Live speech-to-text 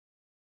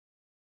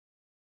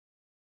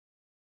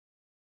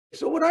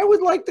So what I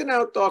would like to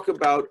now talk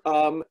about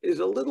is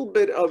a little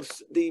bit of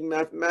the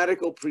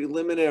mathematical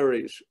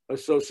preliminaries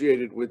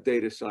associated with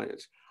data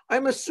science.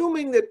 I'm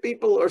assuming that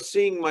people are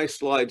seeing my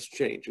slides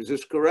change. Is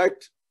this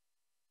correct?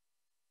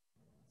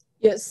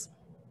 Yes.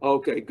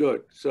 Okay,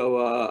 good.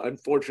 So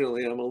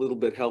unfortunately, I'm a little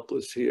bit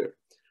helpless here.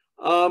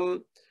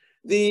 Let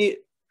me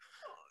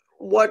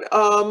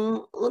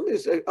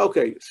say,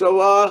 okay,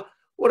 so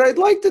what I'd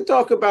like to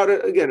talk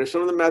about, again, are some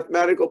of the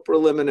mathematical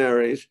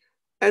preliminaries.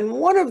 And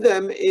one of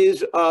them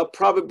is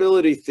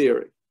probability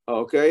theory,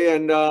 okay?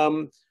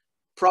 And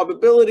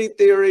probability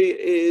theory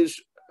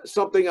is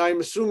something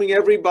I'm assuming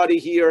everybody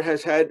here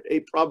has had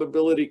a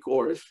probability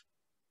course.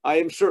 I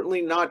am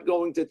certainly not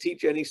going to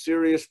teach any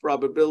serious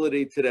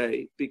probability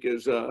today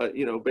because,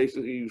 you know,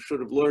 basically you should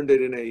have learned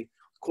it in a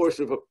course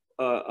of,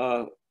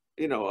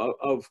 you know,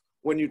 of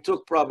when you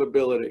took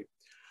probability.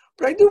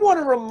 But I do want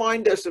to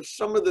remind us of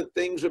some of the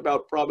things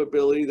about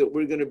probability that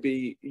we're going to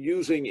be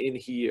using in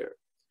here.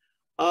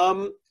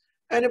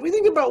 And if we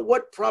think about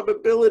what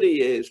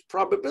probability is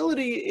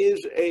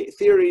a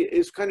theory,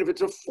 is kind of,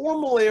 it's a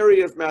formal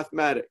area of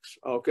mathematics,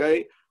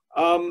 okay?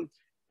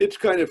 It's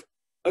kind of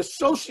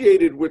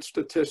associated with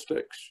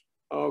statistics,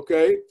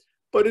 okay?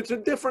 But it's a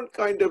different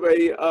kind of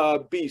a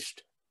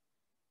beast.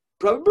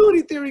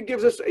 Probability theory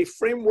gives us a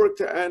framework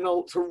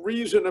to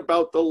reason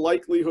about the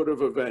likelihood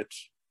of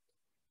events.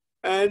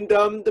 And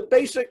the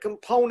basic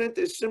component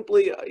is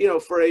simply, you know,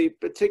 for a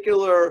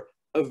particular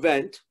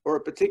event or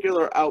a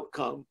particular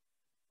outcome,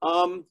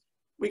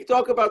 we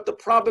talk about the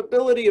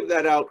probability of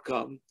that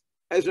outcome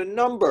as a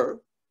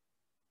number.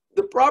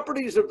 The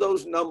properties of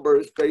those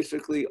numbers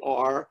basically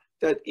are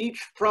that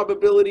each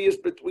probability is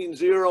between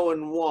 0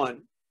 and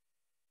 1.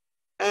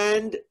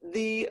 And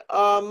the,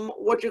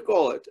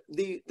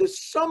 the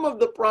sum of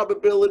the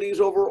probabilities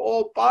over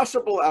all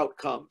possible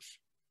outcomes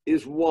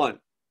is 1.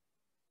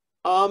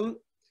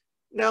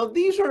 Now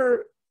these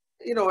are,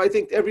 you know, I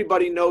think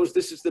everybody knows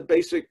this is the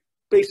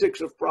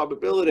basics of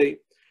probability.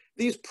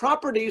 These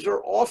properties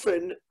are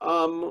often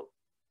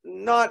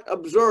not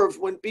observed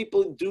when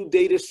people do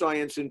data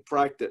science in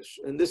practice.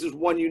 And this is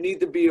one you need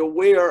to be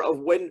aware of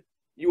when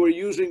you are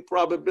using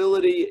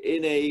probability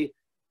in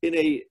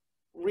a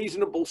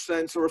reasonable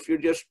sense, or if you're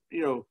just,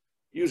 you know,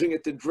 using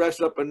it to dress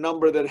up a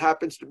number that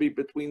happens to be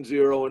between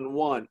 0 and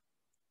 1.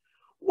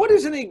 What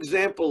is an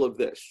example of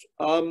this?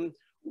 And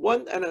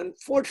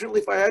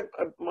unfortunately, if I had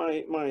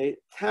my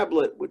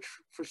tablet, which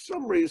for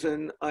some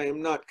reason I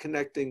am not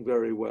connecting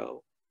very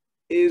well,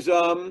 is,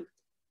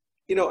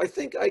 you know, I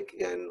think I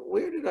can,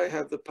 where did I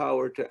have the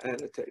power to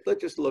annotate?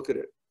 Let's just look at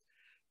it.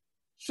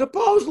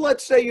 Suppose,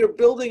 let's say you're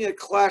building a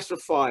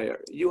classifier.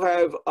 You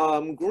have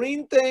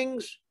green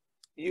things,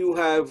 you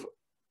have,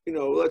 you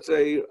know, let's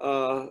say,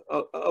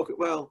 okay,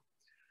 well,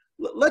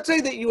 let's say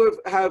that you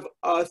have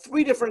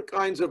 3 different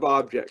kinds of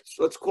objects.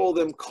 Let's call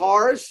them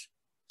cars,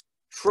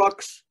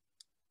 trucks,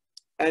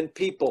 and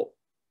people.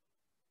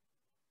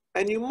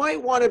 And you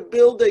might want to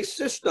build a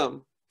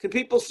system. Can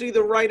people see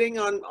the writing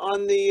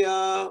on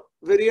the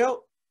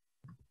video?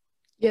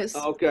 Yes.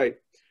 Okay.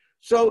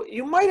 So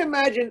you might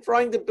imagine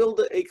trying to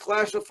build a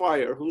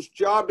classifier whose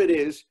job it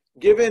is,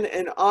 given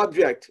an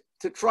object,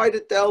 to try to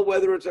tell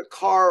whether it's a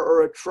car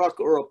or a truck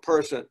or a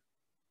person.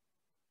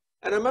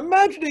 And I'm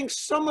imagining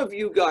some of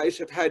you guys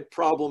have had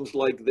problems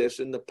like this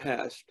in the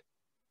past.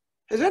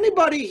 Has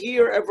anybody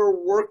here ever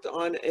worked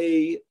on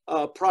a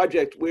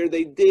project where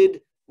they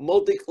did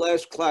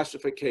multi-class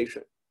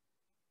classification?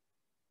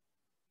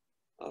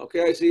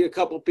 Okay, I see a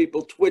couple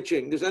people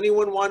twitching. Does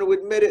anyone want to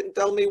admit it and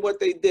tell me what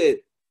they did?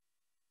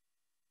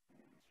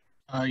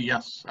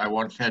 Yes, I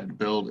once had to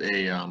build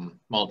a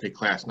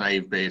multi-class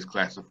naive Bayes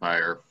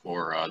classifier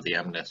for the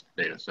MNIST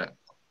data set.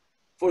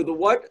 For the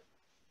what?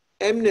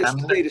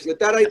 MNIST data set.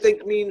 That I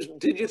think means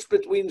digits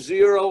between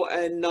 0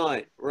 and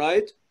 9,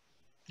 right?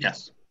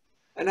 Yes.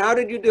 And how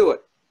did you do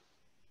it?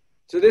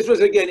 So this was,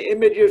 again,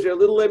 images, they're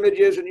little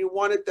images, and you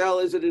want to tell,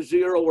 is it a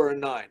 0 or a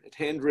 9? It's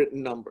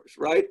handwritten numbers,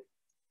 right?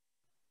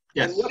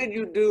 Yes. And what did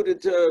you do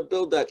to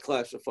build that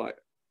classifier?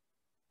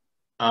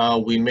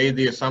 We made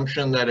the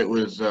assumption that it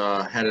was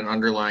had an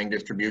underlying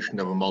distribution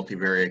of a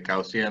multivariate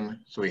Gaussian,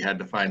 so we had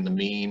to find the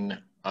mean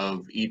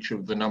of each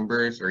of the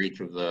numbers or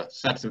each of the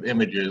sets of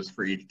images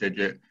for each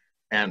digit,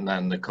 and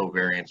then the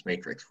covariance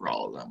matrix for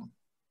all of them.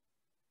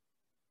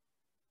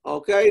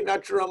 Okay,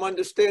 not sure I'm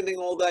understanding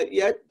all that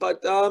yet,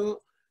 but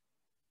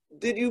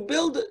did you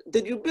build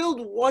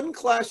one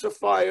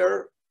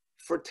classifier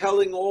for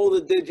telling all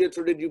the digits,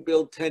 or did you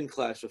build 10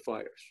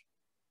 classifiers?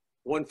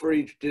 One for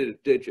each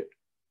digit?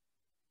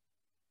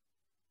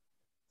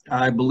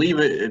 I believe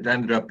it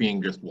ended up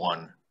being just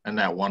one, and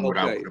that one would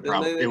output a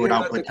probability. It would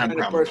output 10 probability. That's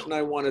the kind of person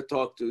I want to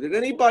talk to. Did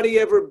anybody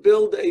ever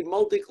build a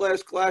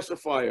multi-class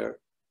classifier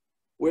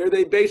where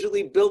they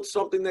basically built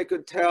something that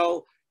could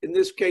tell, in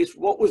this case,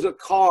 what was a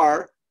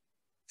car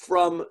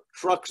from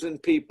trucks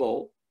and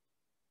people,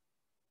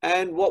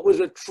 and what was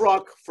a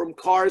truck from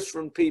cars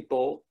from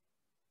people,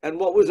 and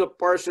what was a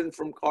person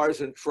from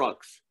cars and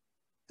trucks?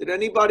 Did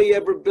anybody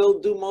ever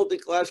do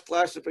multi-class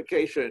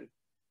classification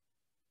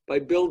by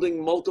building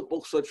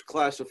multiple such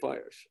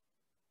classifiers?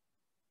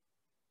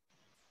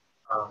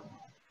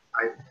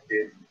 I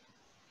did.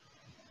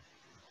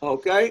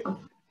 Okay.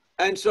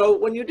 And so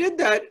when you did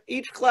that,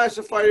 each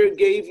classifier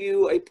gave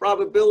you a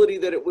probability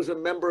that it was a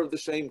member of the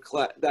same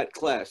class, that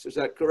class. Is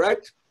that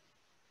correct?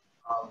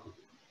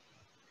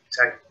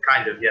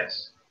 Kind of,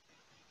 yes.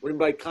 What do you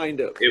mean by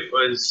kind of? It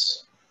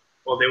was,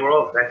 well, they were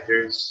all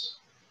vectors.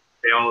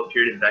 They all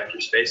appeared in vector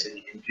space, and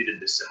you computed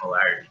the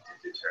similarity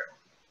to determine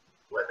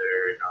whether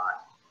or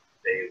not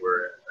they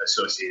were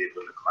associated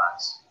with a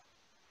class.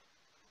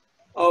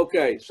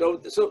 Okay, so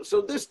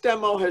this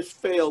demo has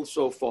failed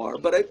so far,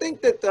 but I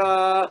think that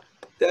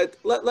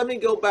let me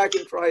go back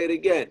and try it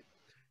again.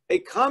 A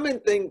common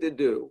thing to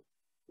do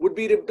would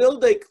be to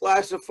build a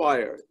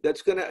classifier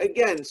that's going to,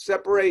 again,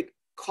 separate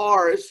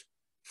cars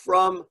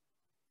from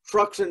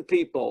trucks and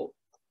people,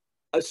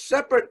 a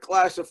separate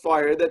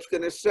classifier that's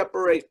going to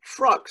separate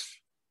trucks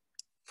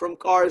from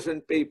cars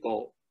and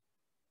people,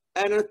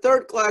 and a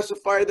third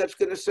classifier that's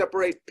going to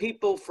separate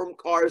people from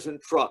cars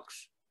and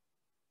trucks.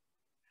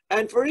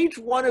 And for each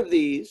one of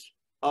these,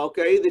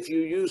 okay, if you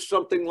use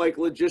something like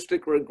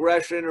logistic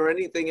regression or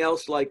anything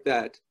else like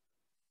that,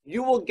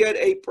 you will get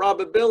a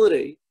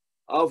probability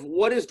of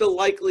what is the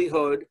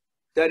likelihood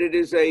that it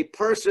is a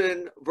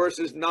person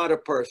versus not a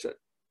person.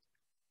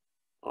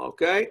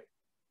 Okay?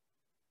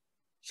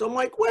 So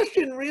my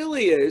question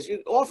really is,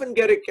 you often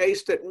get a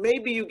case that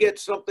maybe you get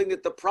something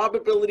that the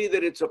probability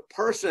that it's a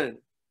person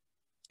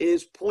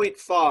is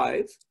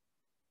 0.5.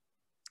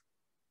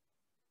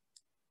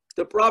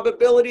 The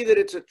probability that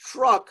it's a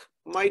truck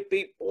might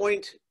be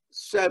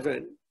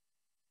 0.7.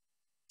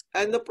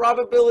 And the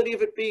probability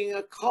of it being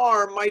a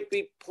car might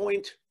be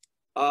let's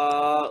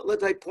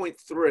say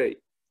 0.3.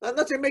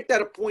 Let's say make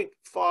that a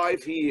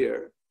 0.5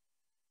 here.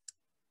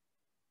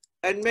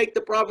 And make the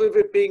probability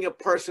of it being a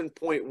person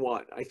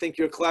 0.1. I think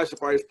your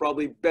classifier is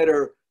probably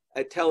better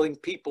at telling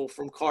people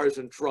from cars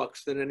and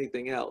trucks than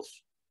anything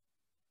else.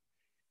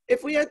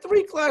 If we had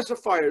three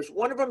classifiers,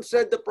 one of them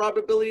said the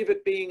probability of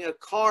it being a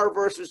car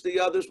versus the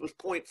others was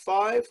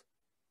 0.5.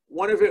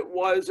 One of it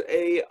was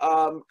a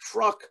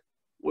truck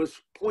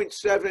was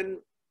 0.7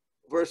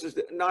 versus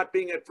not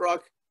being a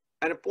truck,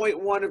 and a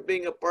 0.1 of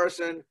being a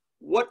person.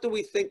 What do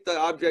we think the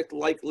object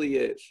likely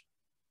is?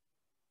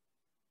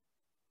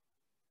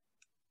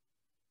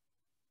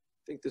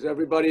 Does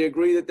everybody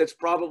agree that that's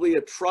probably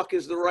a truck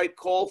is the right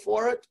call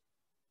for it?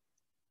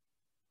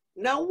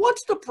 Now,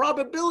 what's the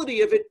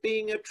probability of it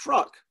being a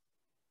truck?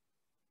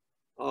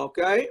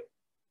 Okay.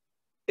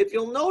 If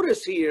you'll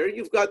notice here,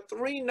 you've got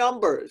three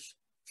numbers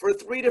for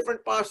three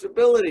different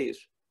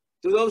possibilities.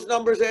 Do those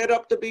numbers add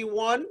up to be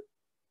 1?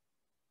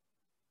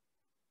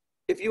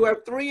 If you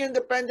have three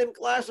independent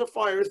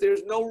classifiers,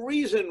 there's no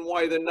reason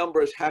why the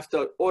numbers have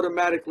to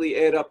automatically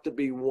add up to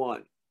be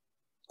 1.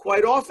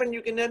 Quite often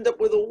you can end up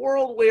with a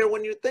world where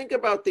when you think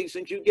about these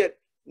things, you get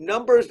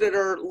numbers that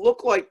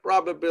look like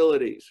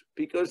probabilities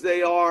because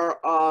they are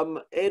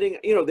adding,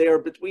 they are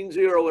between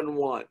 0 and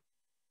 1.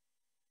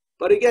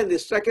 But again, the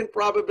second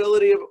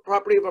property of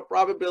a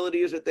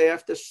probability is that they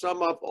have to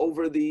sum up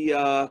over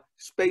the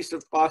space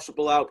of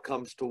possible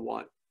outcomes to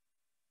 1.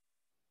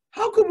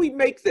 How could we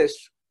make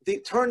this,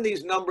 turn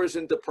these numbers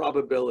into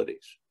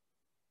probabilities?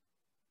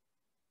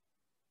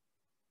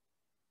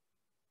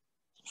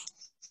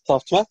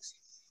 Softmax?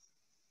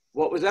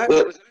 What was that?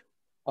 Use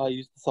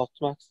the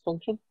softmax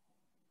function.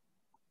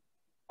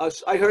 I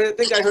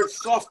think I heard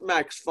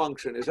softmax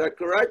function. Is that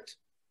correct?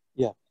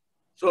 Yeah.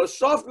 So a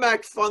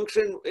softmax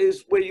function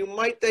is where you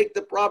might take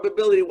the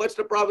probability. What's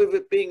the probability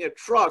of it being a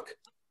truck?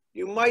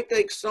 You might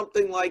take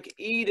something like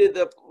e to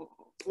the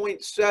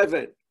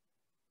 0.7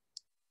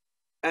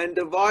 and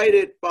divide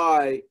it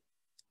by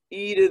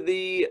e to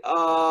the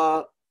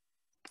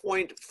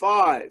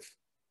 0.5.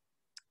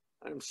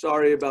 I'm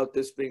sorry about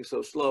this being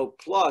so slow.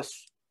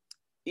 Plus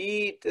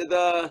e to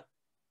the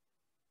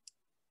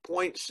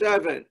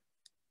 0.7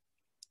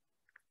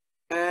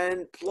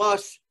 and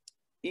plus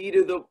e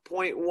to the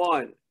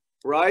 0.1,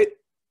 right?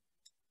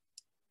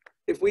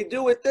 If we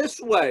do it this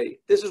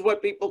way, this is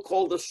what people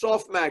call the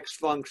softmax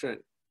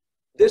function.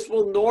 This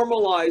will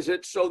normalize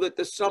it so that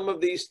the sum of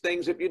these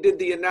things, if you did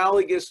the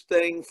analogous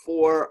thing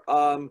for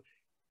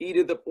e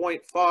to the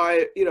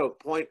 0.5,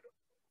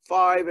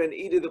 0.5 and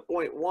e to the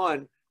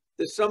 0.1,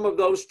 the sum of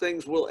those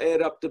things will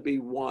add up to be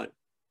 1.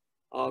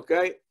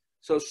 Okay,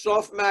 so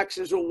softmax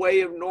is a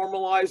way of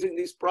normalizing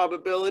these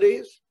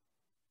probabilities.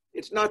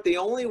 It's not the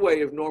only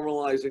way of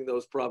normalizing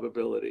those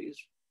probabilities.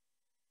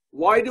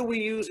 Why do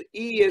we use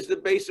e as the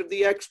base of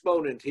the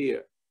exponent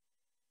here?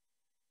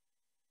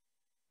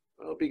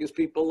 Well, because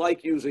people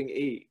like using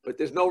e, but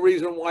there's no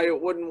reason why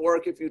it wouldn't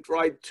work if you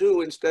tried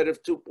 2 instead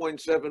of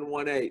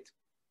 2.718,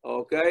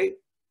 okay?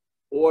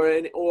 Or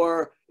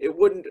it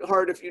wouldn't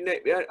hurt if you,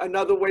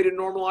 another way to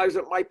normalize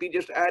it might be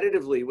just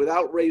additively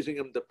without raising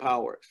them to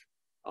powers.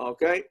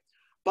 Okay,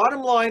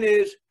 bottom line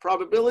is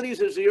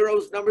probabilities are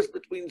zeros, numbers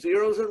between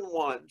zeros and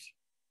ones,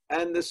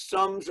 and the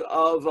sums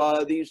of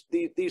these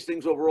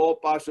things over all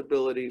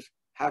possibilities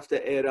have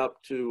to add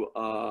up to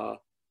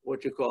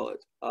what you call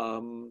it,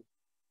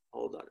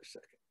 Hold on a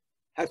second.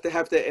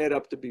 Have to add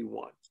up to be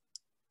 1.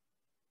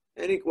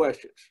 Any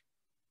questions?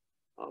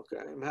 Okay,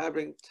 I'm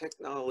having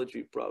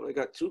technology problem. I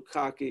got too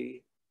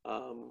cocky.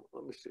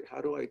 Let me see.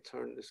 How do I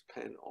turn this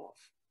pen off?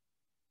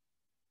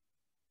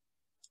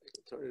 I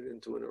can turn it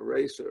into an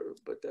eraser,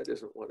 but that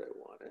isn't what I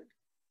wanted.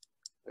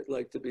 I'd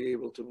like to be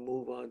able to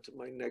move on to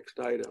my next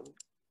item,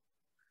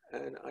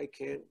 and I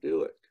can't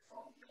do it.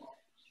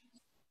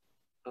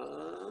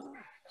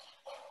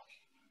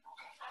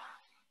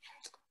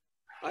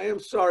 I am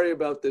sorry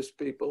about this,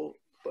 people,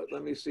 but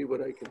let me see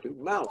what I can do.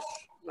 Mouse.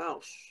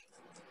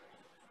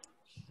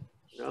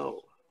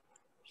 No.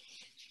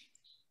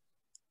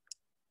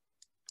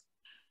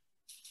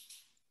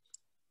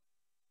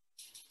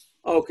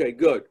 Okay,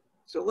 good.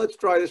 So let's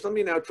try this. Let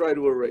me now try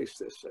to erase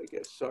this, I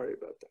guess. Sorry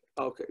about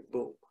that. Okay,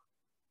 boom.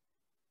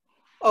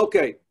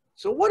 Okay,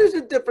 so what is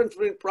the difference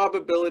between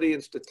probability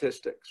and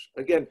statistics?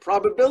 Again,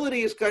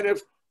 probability is kind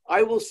of,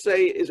 I will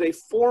say, is a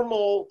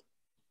formal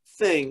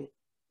thing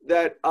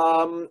that,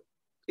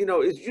 you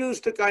know, is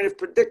used to kind of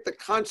predict the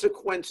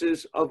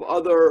consequences of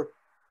other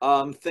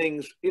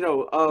things, you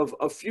know,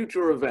 of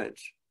future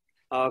events,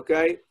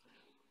 okay?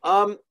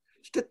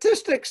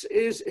 Statistics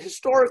is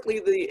historically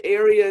the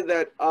area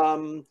that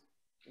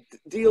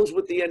deals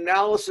with the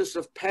analysis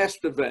of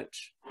past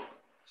events.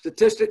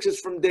 Statistics is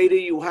from data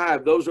you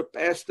have. Those are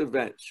past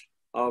events,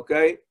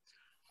 okay?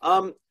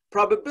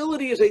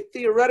 Probability is a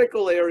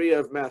theoretical area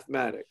of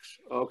mathematics,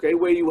 okay,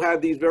 where you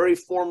have these very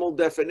formal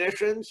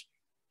definitions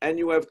and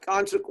you have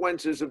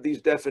consequences of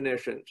these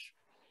definitions.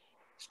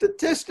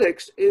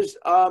 Statistics is,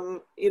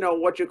 you know,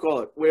 what you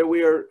call it, where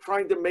we are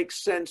trying to make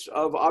sense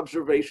of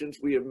observations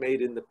we have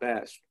made in the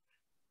past.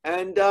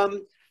 And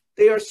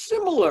they are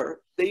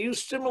similar. They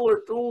use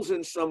similar tools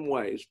in some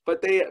ways,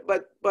 but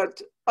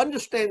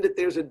understand that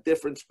there's a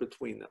difference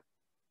between them.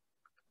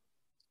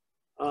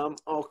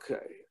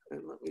 Okay,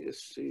 and let me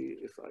just see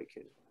if I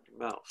can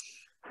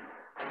mouse.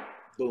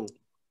 Boom.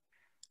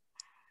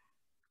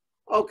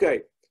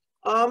 Okay.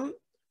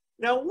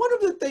 Now, one of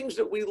the things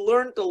that we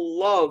learn to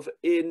love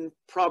in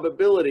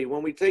probability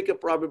when we take a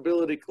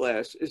probability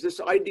class is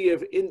this idea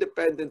of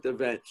independent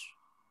events.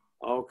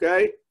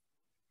 Okay.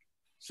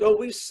 So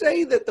we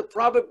say that the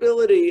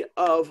probability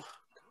of,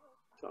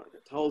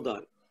 hold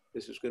on,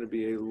 this is going to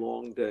be a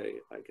long day,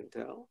 I can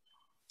tell.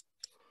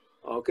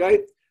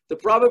 Okay, the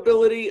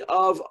probability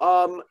of,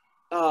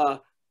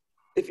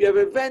 if you have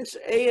events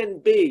A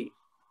and B,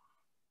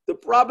 the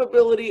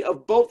probability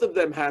of both of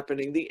them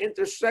happening, the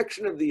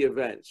intersection of the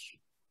events,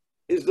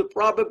 is the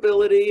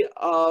probability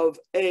of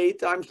A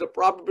times the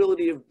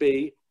probability of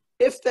B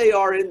if they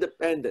are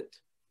independent.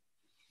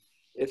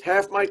 If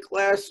half my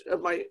class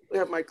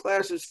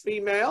is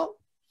female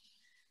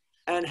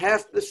and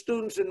half the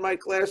students in my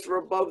class are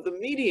above the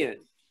median,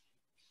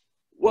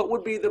 what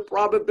would be the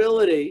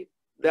probability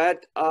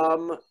that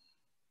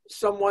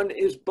someone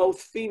is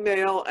both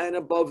female and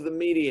above the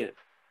median?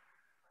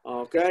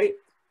 Okay,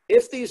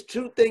 if these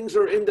two things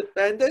are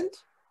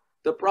independent,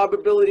 the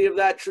probability of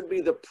that should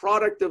be the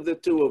product of the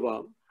two of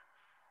them.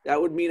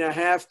 That would mean a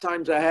half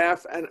times a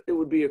half, and it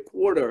would be a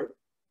quarter.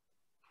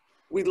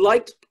 We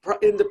liked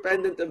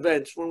independent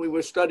events when we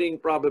were studying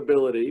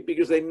probability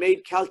because they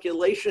made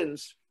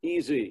calculations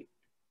easy.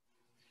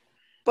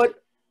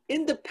 But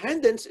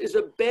independence is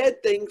a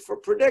bad thing for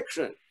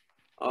prediction,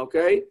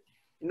 okay?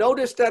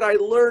 Notice that I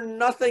learned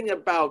nothing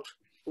about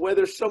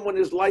whether someone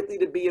is likely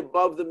to be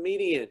above the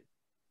median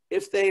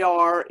if they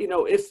are, you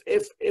know,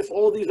 if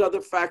all these other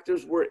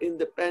factors were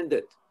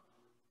independent.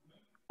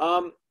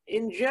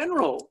 In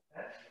general,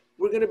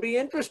 we're going to be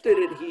interested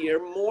in here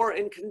more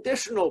in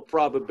conditional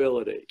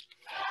probability.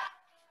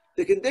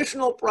 The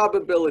conditional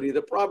probability,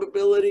 the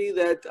probability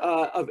that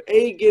of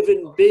A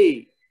given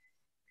B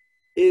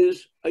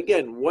is,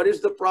 again, what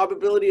is the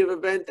probability of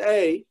event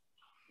A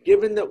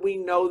given that we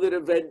know that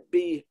event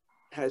B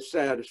has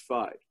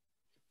satisfied?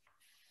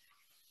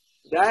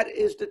 That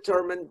is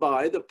determined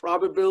by the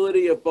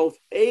probability of both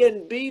A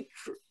and B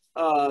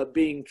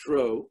being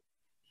true,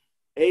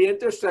 A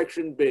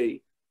intersection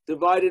B,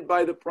 divided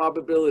by the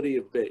probability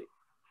of B.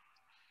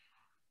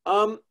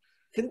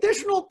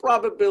 Conditional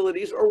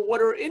probabilities are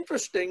what are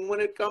interesting when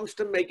it comes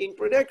to making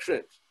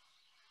predictions,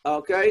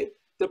 okay?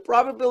 The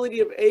probability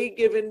of A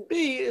given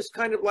B is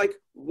kind of like,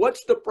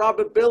 what's the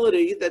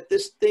probability that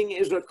this thing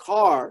is a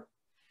car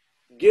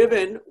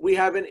given we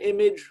have an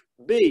image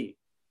B,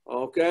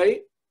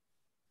 okay?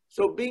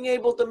 So being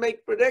able to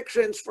make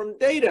predictions from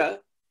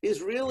data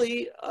is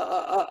really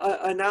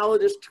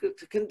analogous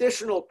to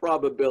conditional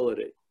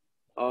probability,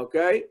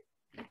 okay?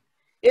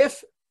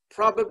 If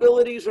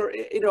probabilities are,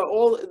 you know,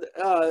 all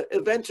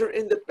events are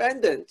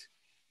independent,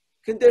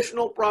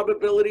 conditional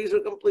probabilities are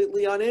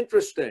completely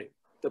uninteresting.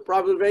 The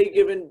probability of A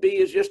given B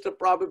is just the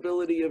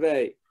probability of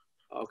A,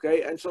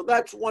 okay? And so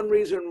that's one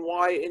reason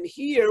why in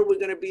here we're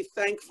going to be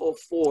thankful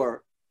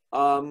for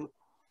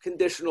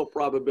conditional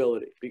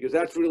probability, because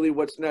that's really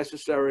what's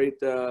necessary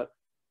to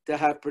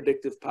have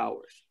predictive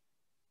powers.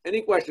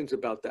 Any questions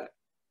about that?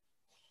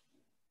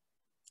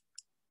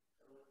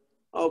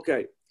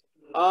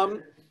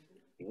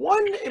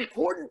 One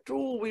important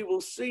tool we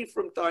will see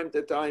from time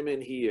to time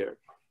in here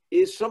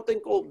is something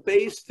called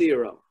Bayes'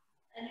 theorem,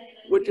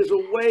 which is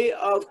a way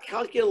of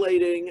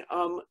calculating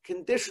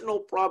conditional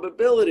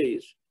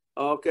probabilities,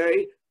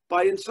 okay,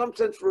 by in some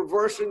sense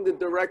reversing the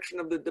direction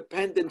of the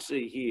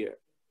dependency here.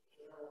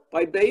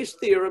 By Bayes'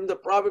 theorem, the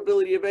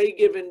probability of A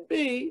given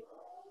B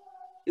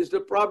is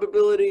the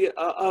probability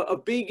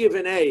of B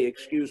given A,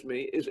 excuse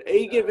me, is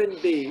A given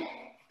B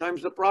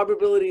times the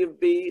probability of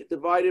B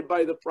divided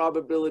by the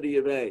probability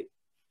of A.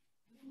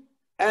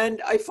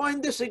 And I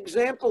find this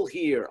example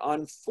here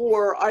on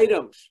 4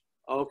 items,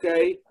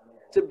 okay,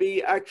 to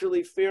be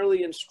actually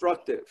fairly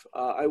instructive.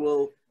 I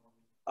will,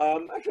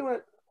 actually,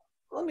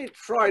 let me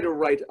try to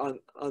write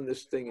on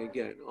this thing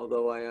again,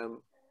 although I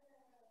am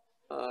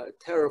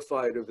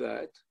terrified of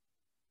that.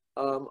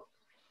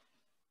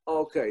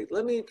 Okay,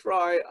 let me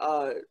try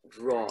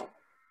draw.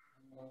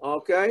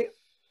 Okay,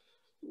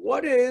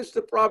 what is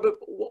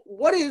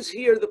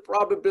here the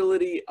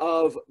probability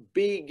of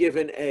B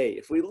given A?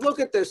 If we look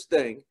at this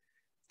thing,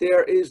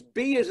 there is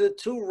B is the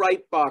 2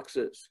 right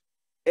boxes,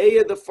 A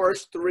are the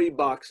first 3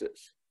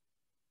 boxes.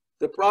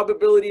 The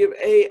probability of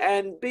A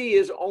and B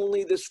is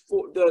only the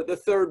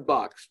 3rd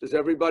box. Does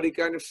everybody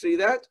kind of see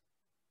that?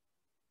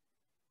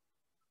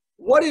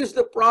 What is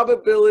the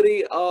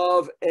probability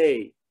of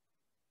A?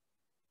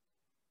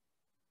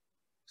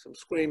 Some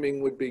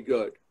screaming would be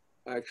good,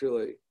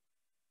 actually.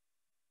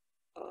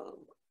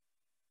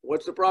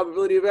 What's the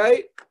probability of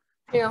A?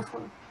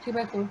 2/4.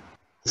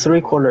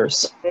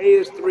 3/4. A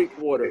is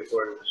 3/4.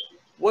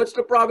 What's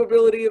the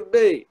probability of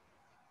B?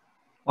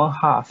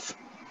 1/2.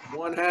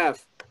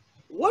 1/2.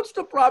 What's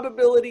the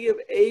probability of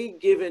A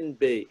given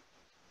B?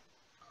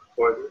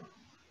 1/4.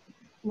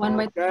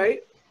 1/3.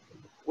 Okay.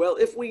 Well,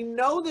 if we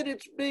know that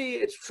it's B,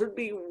 it should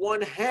be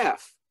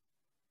 1/2.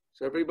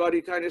 So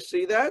everybody kind of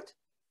see that?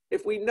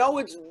 If we know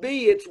it's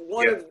B, it's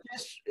one of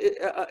this.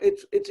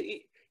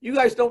 You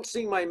guys don't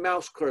see my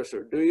mouse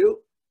cursor, do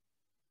you?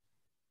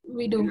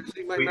 We Do do. you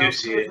see my We do mouse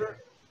see it.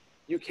 cursor?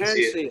 You can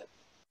see see it. it.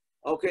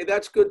 Okay,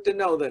 that's good to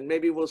know then.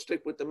 Maybe we'll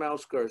stick with the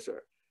mouse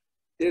cursor.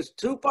 There's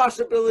 2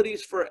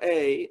 possibilities for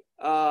A,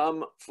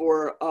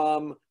 for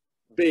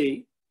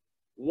B,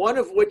 one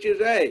of which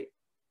is A.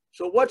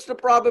 So what's the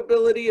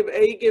probability of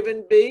A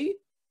given B?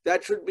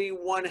 That should be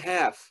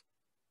 1/2.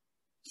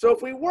 So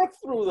if we work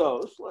through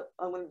those,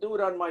 I'm going to do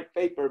it on my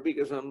paper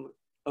because I'm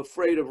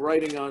afraid of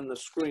writing on the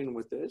screen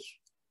with this.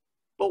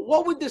 But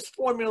what would this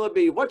formula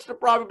be? What's the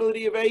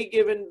probability of A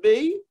given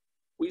B?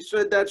 We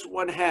said that's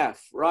 1/2,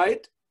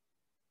 right?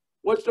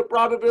 What's the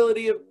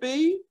probability of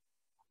B?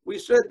 We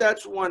said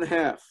that's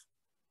 1/2.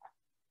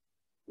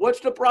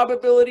 What's the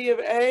probability of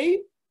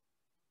A?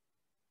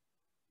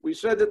 We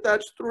said that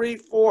that's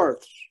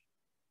 3/4.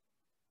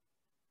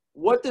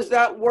 What does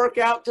that work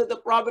out to the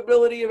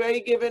probability of A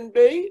given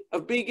B,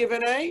 of B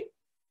given A?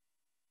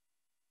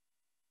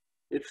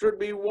 It should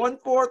be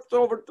 1/4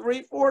 over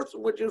 3/4,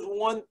 which is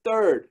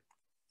 1/3.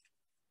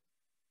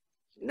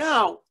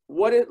 Now,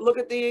 look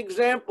at the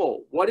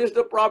example. What is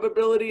the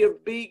probability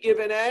of B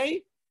given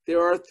A?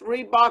 There are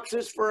 3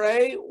 boxes for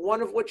A,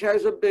 one of which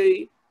has a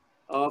B.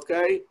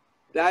 Okay,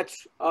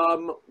 that's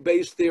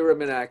Bayes'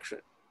 theorem in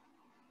action.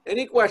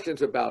 Any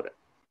questions about it?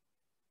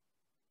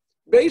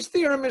 Bayes'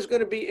 theorem is going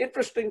to be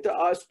interesting to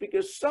us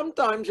because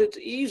sometimes it's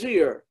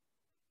easier.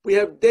 We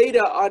have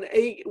data on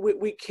A,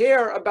 we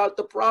care about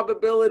the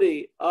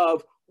probability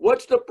of,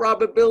 what's the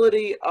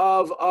probability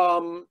of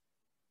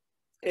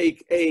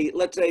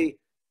let's say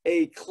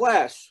a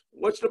class,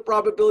 what's the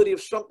probability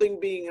of something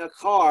being a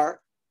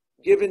car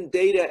given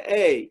data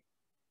A?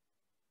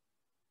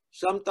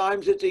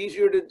 Sometimes it's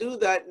easier to do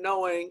that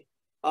knowing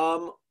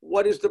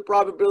what is the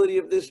probability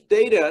of this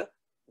data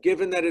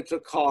given that it's a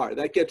car.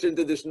 That gets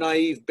into this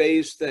naive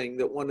Bayes thing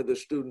that one of the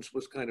students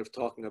was kind of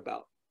talking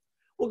about.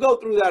 We'll go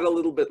through that a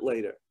little bit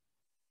later.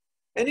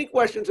 Any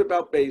questions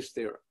about Bayes'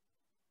 theorem?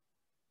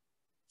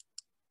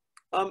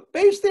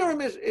 Bayes'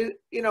 theorem is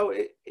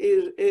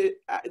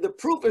the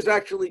proof is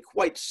actually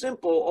quite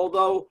simple,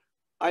 although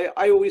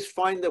I always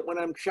find that when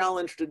I'm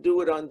challenged to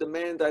do it on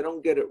demand, I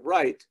don't get it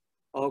right,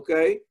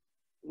 okay?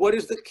 What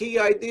is the key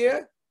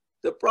idea?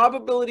 The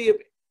probability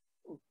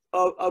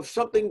of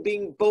something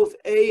being both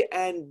A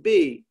and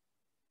B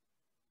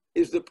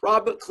is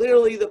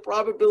clearly the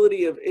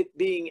probability of it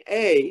being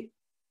A,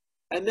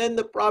 and then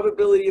the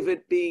probability of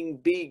it being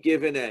B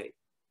given A.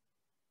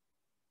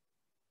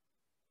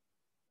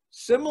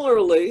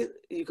 Similarly,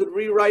 you could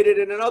rewrite it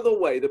in another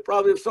way. The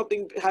probability of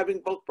something having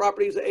both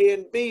properties A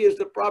and B is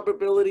the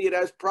probability it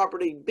has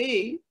property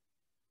B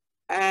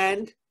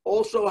and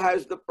also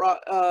has the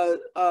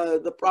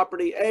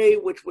property A,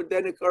 which would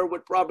then occur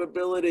with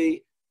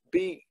probability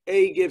B,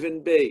 A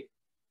given B.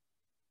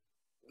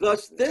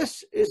 Thus,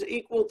 this is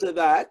equal to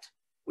that.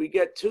 We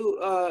get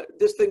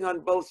this thing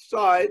on both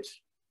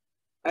sides,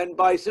 and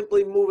by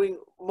simply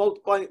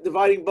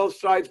dividing both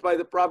sides by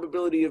the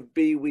probability of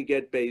B, we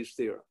get Bayes'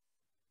 theorem.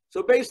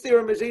 So Bayes'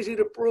 theorem is easy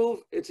to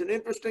prove. It's an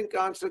interesting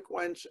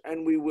consequence,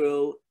 and we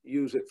will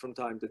use it from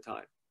time to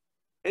time.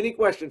 Any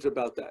questions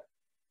about that?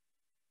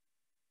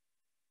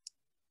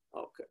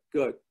 Okay,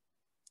 good.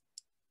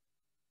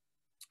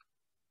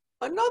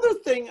 Another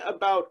thing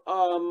about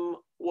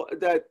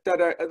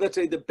let's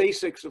say the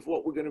basics of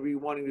what we're going to be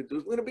wanting to do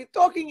is we're going to be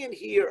talking in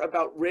here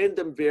about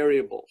random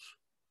variables.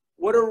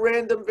 What are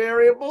random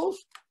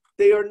variables?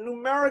 They are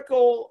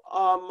numerical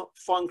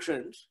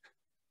functions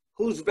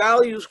whose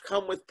values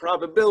come with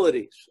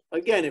probabilities.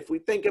 Again, if we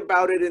think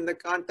about it in the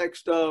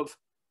context of,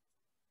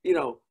 you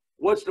know,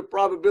 what's the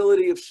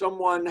probability of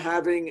someone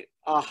having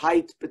a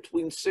height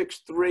between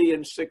 6'3"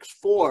 and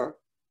 6'4",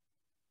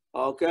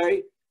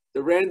 okay?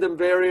 The random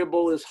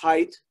variable is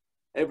height.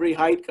 Every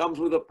height comes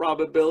with a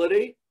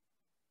probability.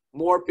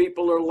 More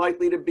people are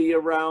likely to be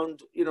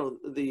around,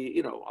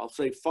 I'll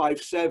say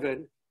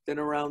 5'7" than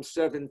around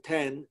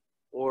 7'10"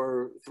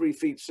 or 3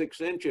 feet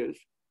 6 inches,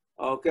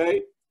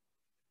 okay?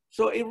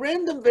 So a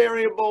random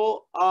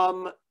variable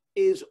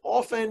is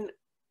often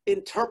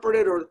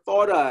interpreted or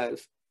thought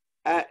of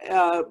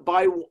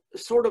by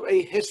sort of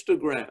a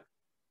histogram.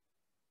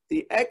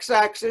 The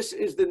x-axis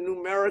is the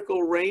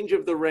numerical range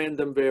of the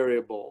random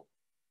variable.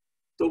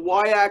 The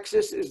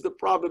y-axis is the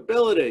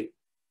probability.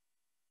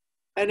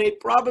 And a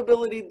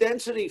probability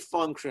density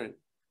function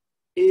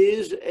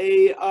is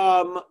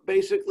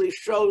basically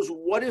shows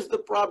what is the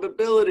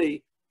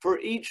probability for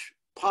each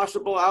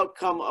possible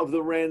outcome of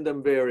the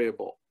random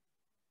variable.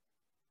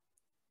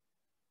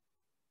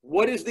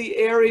 What is the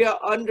area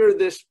under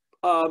this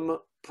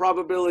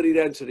probability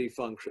density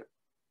function?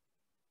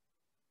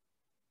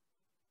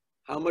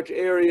 How much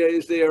area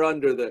is there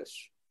under this?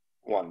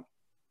 1.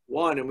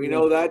 1, and we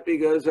know that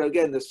because,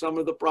 again, the sum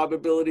of the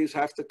probabilities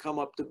have to come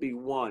up to be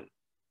 1.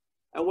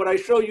 And what I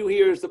show you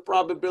here is the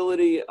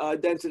probability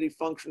density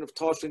function of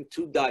tossing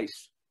 2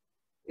 dice.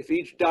 If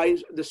each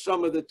dice, the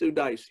sum of the 2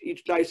 dice,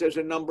 each dice has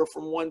a number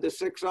from 1 to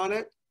 6 on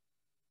it.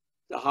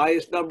 The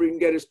highest number you can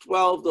get is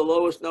 12. The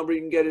lowest number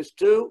you can get is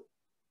 2.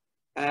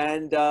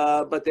 And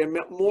but there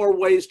are more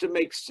ways to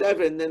make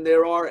 7 than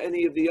there are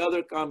any of the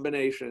other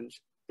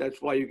combinations.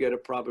 That's why you get a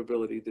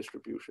probability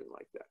distribution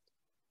like that.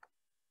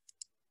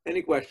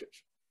 Any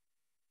questions?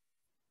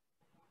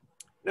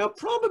 Now,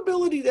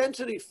 probability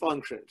density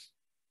functions,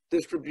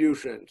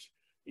 distributions,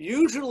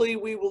 usually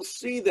we will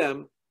see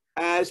them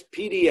as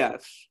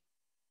PDFs.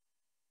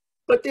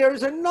 But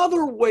there's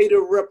another way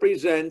to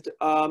represent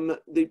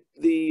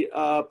the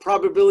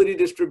probability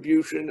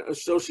distribution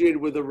associated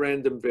with a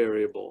random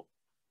variable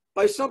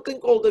by something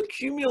called a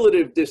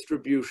cumulative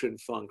distribution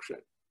function.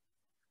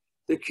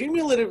 The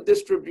cumulative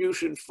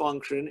distribution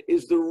function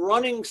is the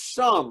running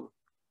sum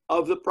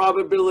of the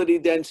probability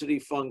density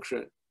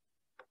function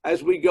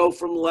as we go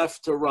from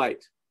left to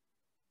right.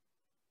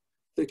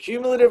 The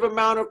cumulative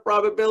amount of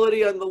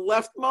probability on the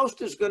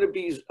leftmost is going to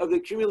be, of the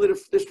cumulative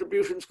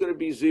distribution is going to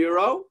be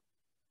 0.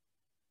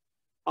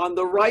 On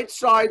the right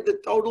side, the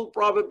total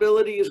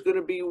probability is going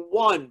to be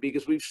 1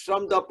 because we've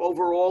summed up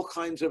over all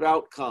kinds of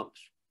outcomes,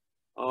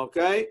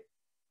 okay?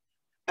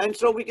 And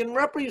so we can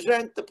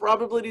represent the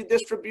probability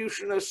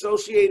distribution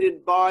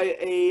associated by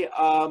a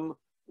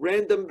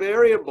random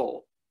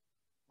variable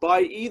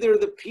by either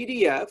the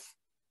PDF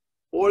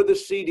or the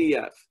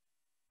CDF.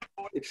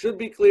 It should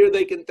be clear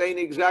they contain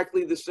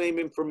exactly the same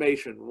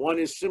information. One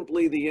is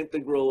simply the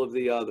integral of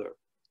the other.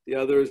 The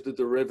other is the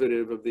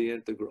derivative of the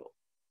integral.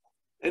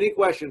 Any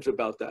questions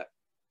about that?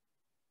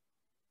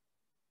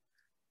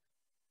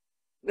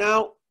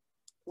 Now,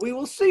 we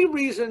will see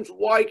reasons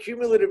why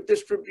cumulative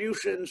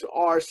distributions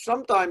are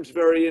sometimes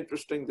very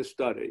interesting to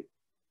study,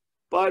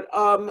 but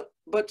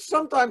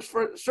sometimes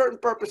for certain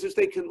purposes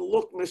they can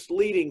look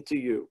misleading to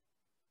you.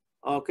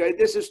 Okay,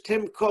 this is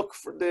Tim Cook,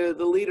 the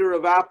leader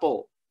of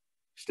Apple,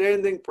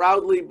 standing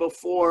proudly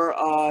before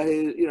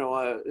his,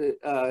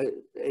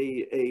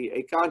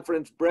 a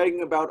conference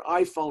bragging about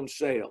iPhone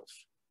sales.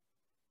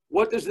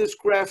 What does this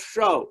graph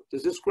show?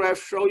 Does this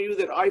graph show you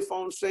that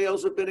iPhone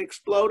sales have been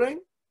exploding?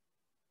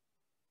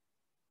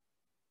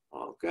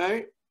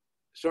 Okay,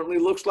 certainly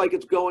looks like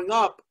it's going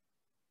up.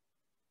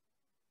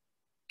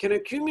 Can a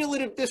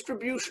cumulative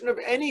distribution of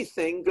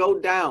anything go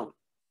down?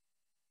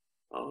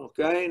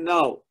 Okay,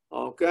 no.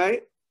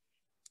 Okay.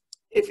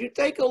 If you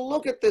take a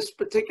look at this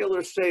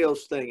particular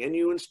sales thing and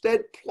you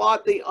instead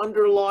plot the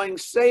underlying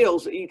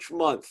sales each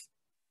month,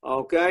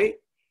 okay?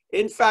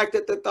 In fact,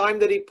 at the time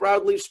that he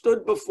proudly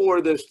stood before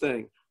this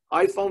thing,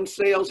 iPhone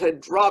sales had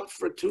dropped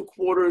for 2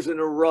 quarters in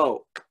a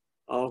row,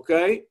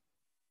 okay?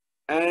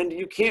 And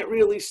you can't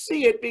really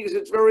see it because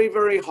it's very,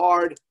 very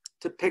hard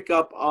to pick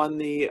up on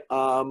the,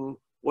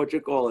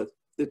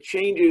 the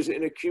changes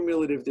in a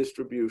cumulative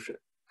distribution.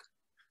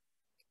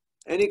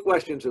 Any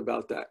questions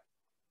about that?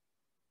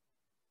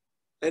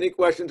 Any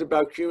questions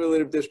about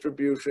cumulative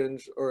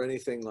distributions or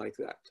anything like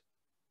that?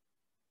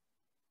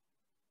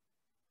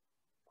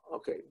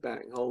 Okay,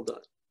 bang, hold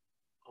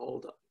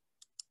on.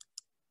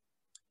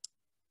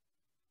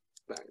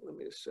 Bang, let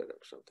me just set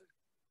up something.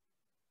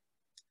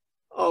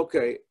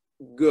 Okay,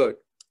 good.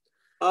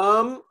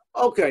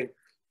 Okay,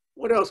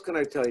 what else can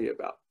I tell you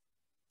about?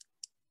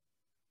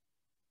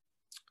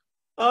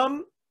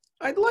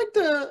 I'd like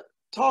to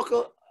talk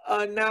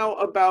now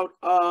about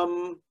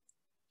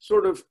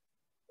sort of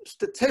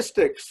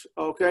statistics,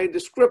 okay,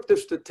 descriptive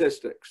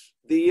statistics.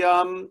 The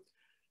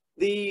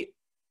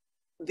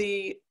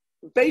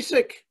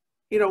basic,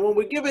 when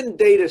we're given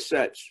data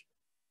sets,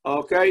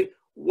 okay,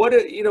 what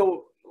is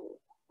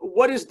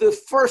the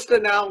first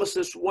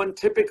analysis one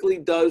typically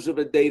does of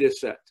a data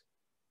set?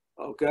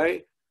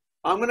 Okay,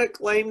 I'm going to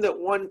claim that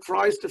one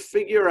tries to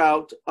figure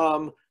out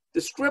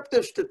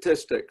descriptive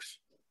statistics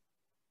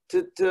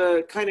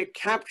to kind of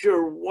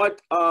capture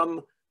what,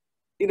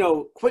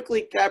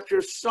 quickly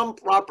capture some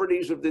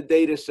properties of the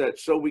data set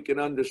so we can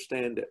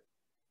understand it.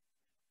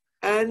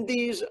 And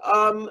these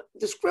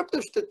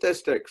descriptive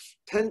statistics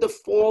tend to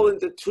fall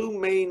into two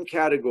main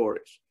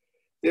categories.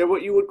 They're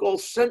what you would call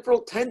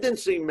central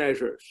tendency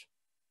measures.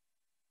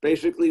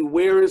 Basically,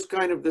 where is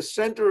kind of the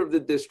center of the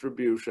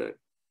distribution?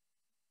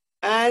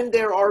 And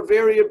there are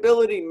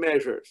variability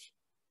measures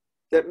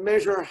that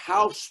measure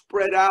how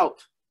spread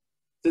out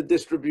the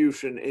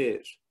distribution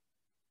is.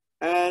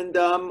 And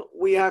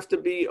we have to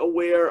be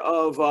aware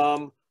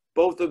of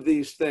both of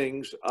these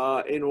things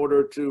in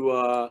order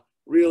to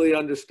really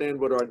understand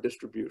what our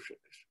distribution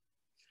is.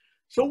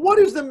 So what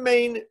is the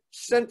main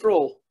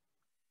central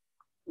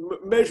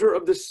measure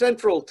of the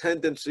central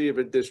tendency of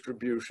a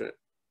distribution?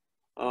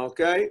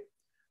 Okay.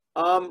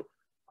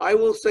 I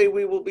will say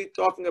we will be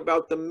talking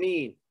about the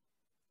mean.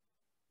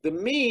 The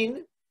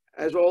mean,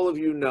 as all of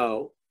you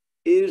know,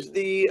 is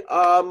the,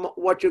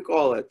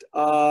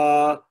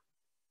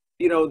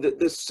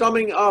 the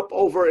summing up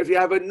over, if you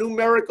have a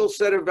numerical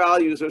set of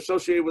values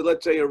associated with,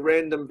 let's say, a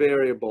random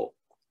variable,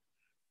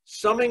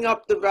 summing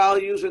up the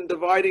values and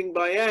dividing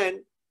by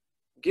n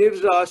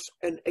gives us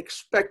an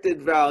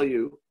expected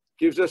value,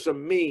 gives us a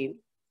mean,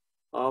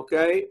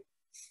 okay?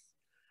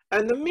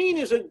 And the mean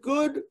is a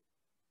good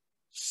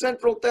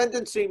central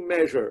tendency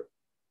measure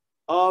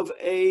of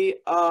a,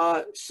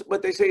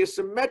 what they say is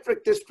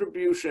symmetric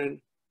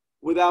distribution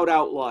without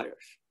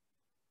outliers,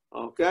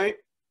 okay?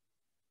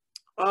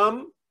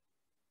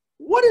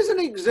 What is an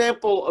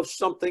example of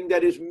something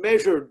that is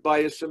measured by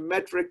a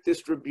symmetric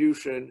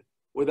distribution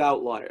with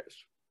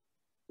outliers?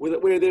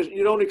 Where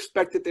you don't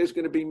expect that there's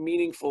going to be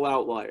meaningful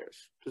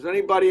outliers. Does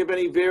anybody have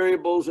any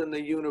variables in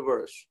the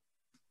universe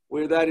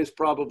where that is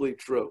probably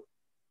true?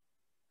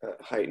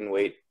 Height and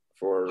weight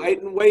for...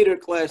 Height and weight are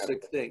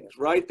classic things,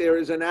 right? There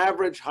is an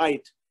average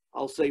height,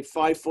 I'll say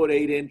 5 foot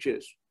 8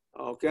 inches,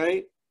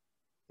 okay?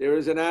 There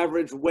is an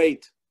average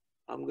weight.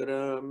 I'm going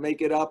to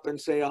make it up and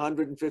say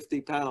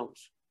 150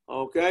 pounds,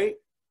 okay?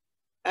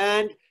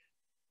 And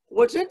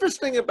what's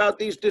interesting about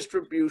these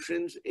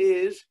distributions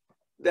is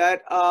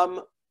that,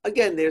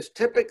 again, there's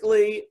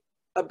typically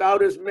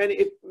about as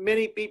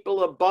many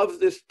people above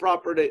this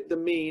property, the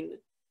mean,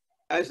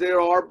 as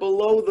there are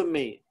below the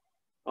mean,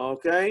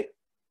 okay?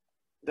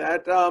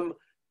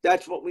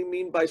 That's what we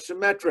mean by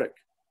symmetric.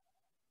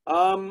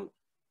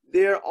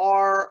 There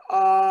are,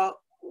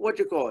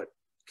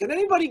 can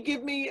anybody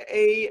give me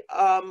a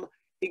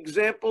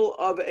example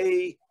of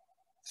a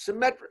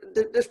symmetric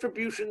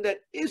distribution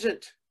that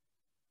isn't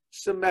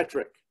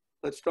symmetric?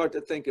 Let's start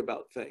to think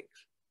about things.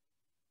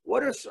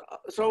 What are,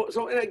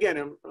 and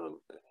again,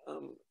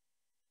 I'm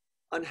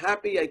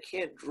unhappy I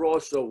can't draw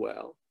so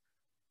well.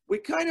 We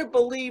kind of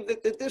believe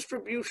that the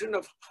distribution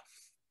of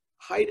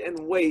height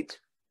and weight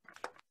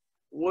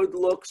would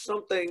look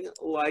something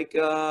like,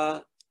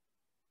 okay,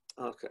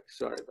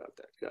 sorry about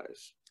that,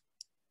 guys.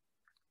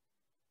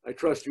 I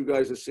trust you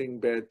guys are seeing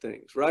bad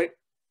things, right?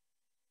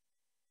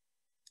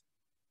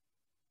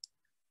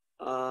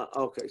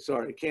 Okay,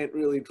 sorry, can't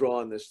really draw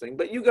on this thing,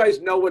 but you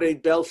guys know what a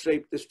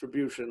bell-shaped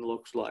distribution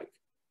looks like,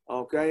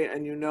 okay?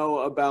 And you know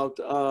about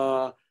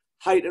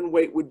height and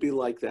weight would be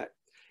like that.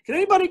 Can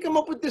anybody come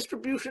up with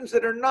distributions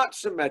that are not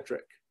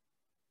symmetric?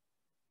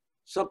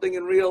 Something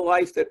in real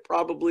life that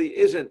probably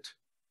isn't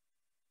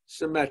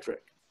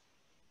symmetric.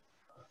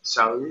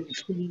 Salary?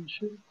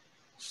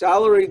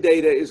 Salary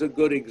data is a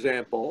good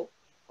example.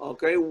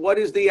 Okay, what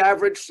is the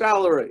average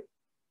salary?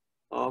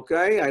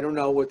 Okay, I don't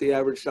know what the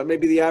average,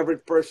 maybe the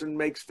average person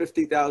makes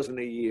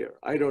 $50,000 a year.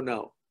 I don't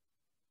know.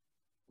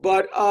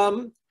 But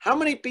how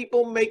many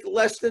people make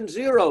less than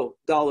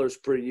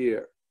 $0 per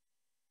year?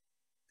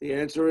 The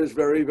answer is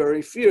very,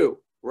 very few,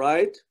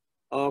 right?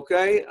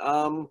 Okay,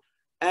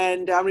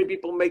 and how many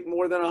people make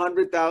more than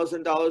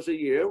 $100,000 a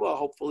year? Well,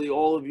 hopefully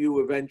all of you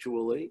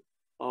eventually,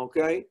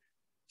 okay?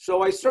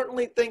 So I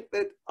certainly think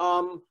that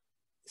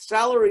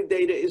salary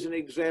data is an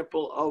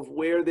example of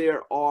where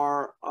there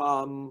are,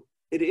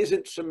 it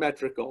isn't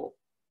symmetrical.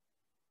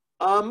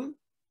 And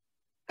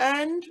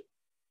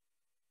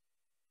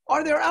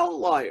are there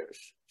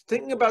outliers?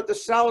 Thinking about the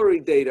salary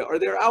data, are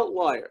there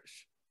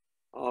outliers?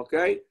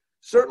 Okay,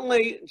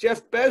 certainly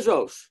Jeff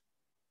Bezos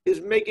is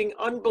making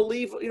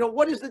unbelievable,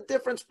 what is the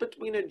difference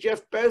between a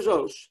Jeff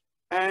Bezos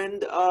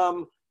and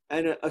a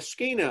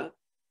Skeena?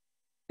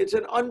 It's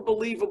an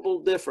unbelievable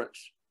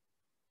difference.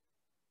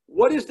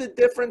 What is the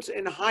difference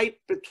in height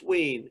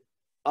between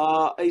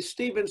a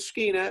Steven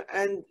Skeena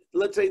and,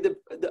 let's say,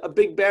 a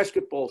big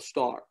basketball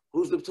star?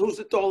 Who's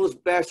the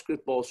tallest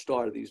basketball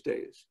star these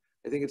days?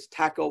 I think it's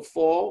Taco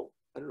Fall.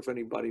 I don't know if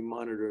anybody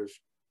monitors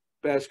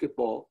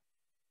basketball.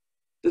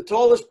 The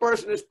tallest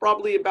person is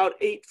probably about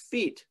 8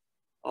 feet,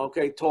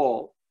 okay,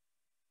 tall.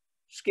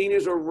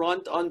 Skiers are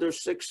runt under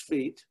 6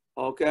 feet,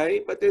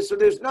 okay? But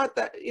there's not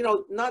that,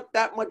 not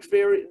that much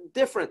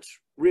difference,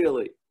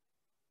 really.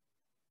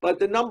 But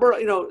the number,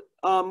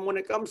 when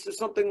it comes to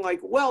something like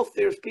wealth,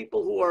 there's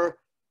people who are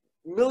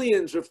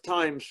millions of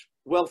times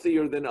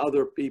wealthier than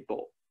other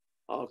people,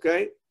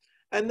 okay?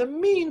 And the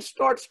mean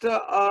starts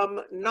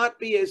to not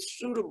be as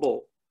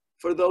suitable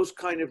for those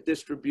kind of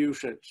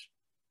distributions.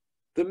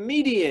 The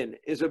median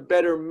is a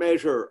better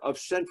measure of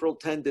central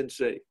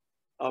tendency,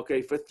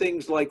 okay, for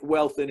things like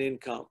wealth and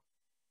income,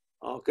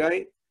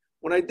 okay?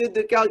 When I did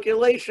the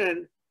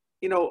calculation,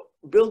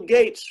 Bill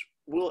Gates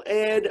will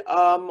add,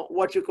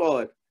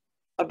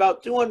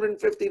 about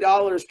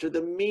 $250 to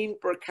the mean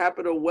per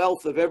capita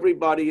wealth of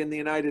everybody in the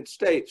United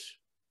States.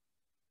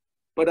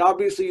 But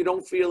obviously you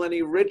don't feel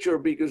any richer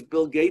because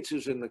Bill Gates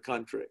is in the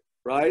country,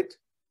 right?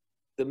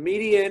 The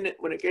median,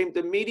 when it came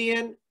to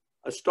median,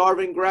 a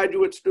starving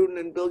graduate student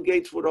and Bill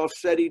Gates would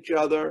offset each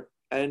other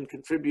and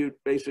contribute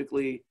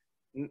basically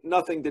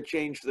nothing to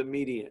change the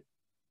median.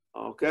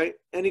 Okay,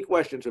 any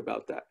questions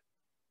about that?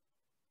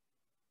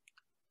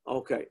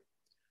 Okay.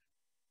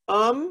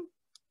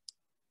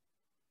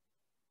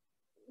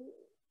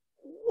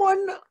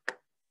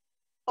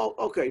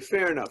 Okay,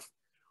 fair enough.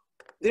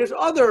 There's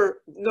other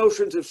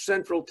notions of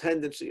central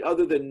tendency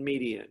other than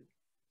median.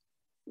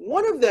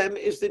 One of them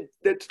is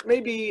that's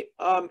maybe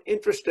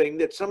interesting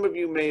that some of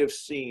you may have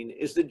seen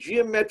is the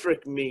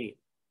geometric mean.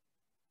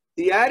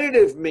 The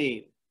additive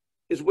mean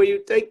is where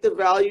you take the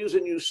values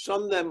and you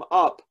sum them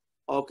up,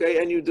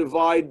 okay, and you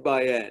divide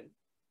by n.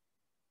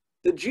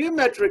 The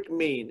geometric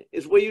mean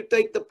is where you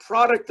take the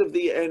product of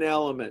the n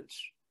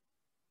elements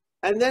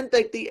and then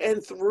take the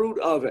nth root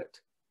of it,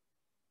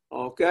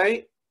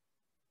 okay?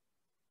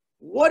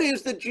 What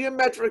is the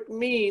geometric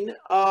mean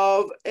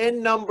of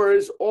n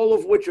numbers, all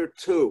of which are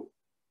 2?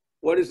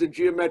 What is the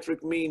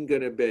geometric mean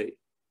going to be?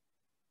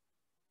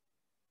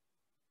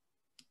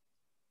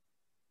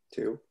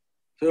 2.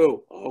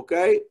 2,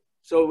 okay?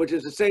 So, which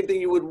is the same thing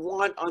you would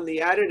want on the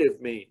additive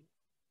mean.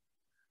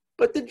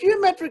 But the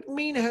geometric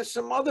mean has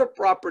some other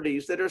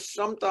properties that are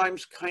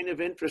sometimes kind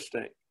of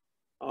interesting,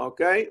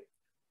 okay?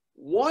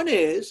 One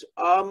is,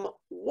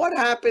 what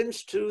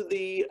happens to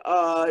the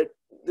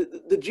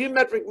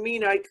geometric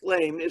mean, I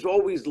claim, is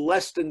always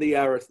less than the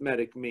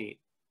arithmetic mean.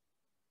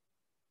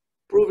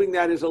 Proving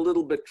that is a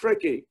little bit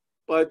tricky,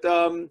 but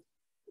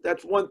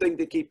that's one thing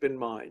to keep in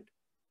mind.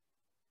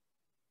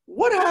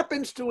 What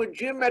happens to a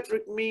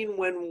geometric mean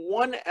when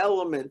one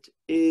element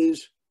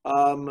is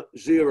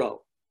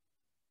 0?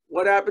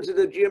 What happens to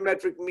the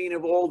geometric mean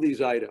of all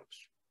these items?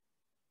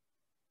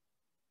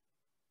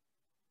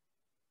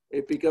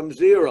 It becomes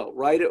 0,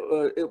 right?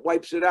 It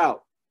wipes it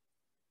out.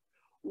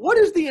 What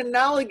is the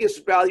analogous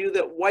value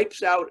that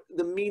wipes out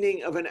the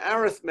meaning of an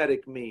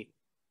arithmetic mean?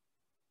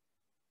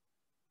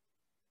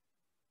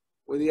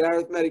 Where the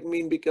arithmetic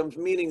mean becomes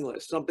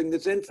meaningless, something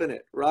that's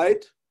infinite,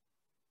 right?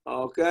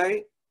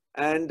 Okay,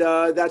 and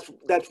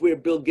that's where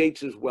Bill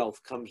Gates's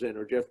wealth comes in,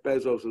 or Jeff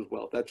Bezos's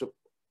wealth. That's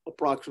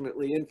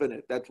approximately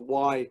infinite. That's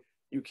why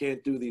you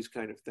can't do these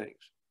kind of things.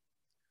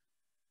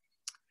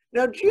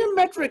 Now,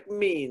 geometric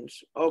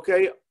means,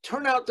 okay,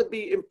 turn out to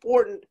be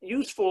important,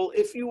 useful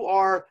if you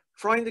are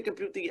trying to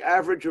compute the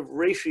average of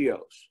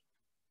ratios.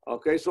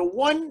 Okay, so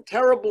one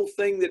terrible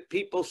thing that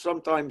people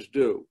sometimes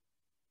do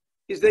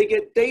is they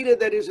get data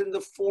that is in the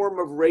form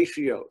of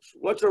ratios.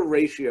 What's a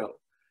ratio?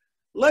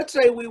 Let's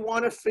say we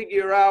want to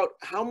figure out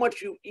how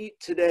much you eat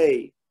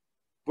today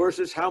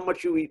versus how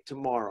much you eat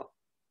tomorrow.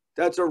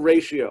 That's a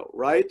ratio,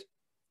 right?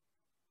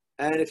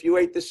 And if you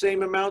ate the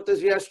same amount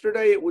as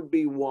yesterday, it would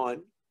be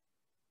 1.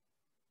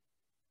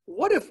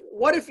 What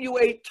if you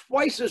ate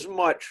twice as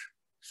much?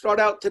 Start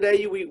out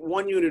today, you eat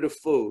 1 unit of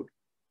food.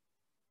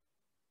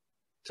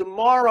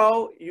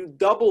 Tomorrow, you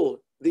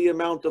double the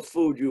amount of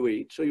food you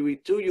eat. So you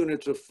eat 2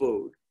 units of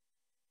food.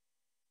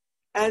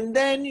 And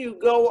then you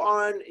go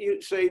on,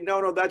 you say,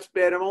 no, that's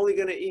bad. I'm only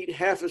going to eat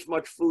half as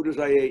much food as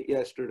I ate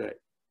yesterday.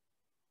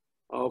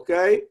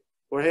 Okay?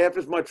 Or half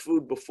as much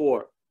food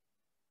before.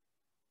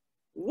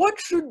 What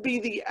should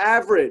be the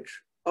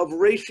average of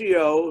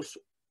ratios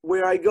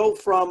where I go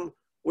from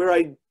where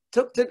I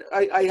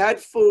had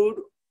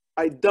food,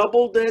 I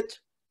doubled it,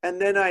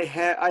 and then I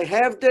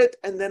halved it,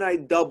 and then I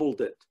doubled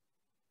it?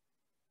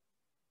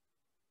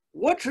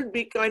 What should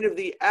be kind of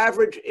the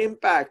average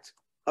impact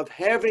of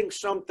having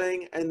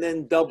something and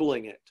then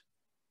doubling it?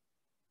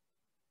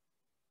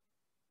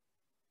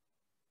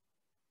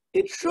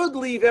 It should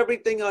leave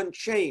everything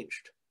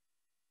unchanged.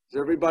 Does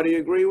everybody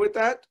agree with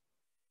that?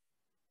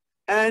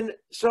 And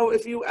so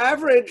if you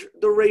average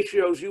the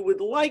ratios, you would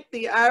like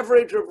the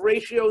average of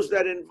ratios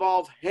that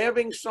involve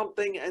having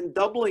something and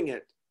doubling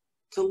it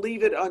to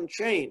leave it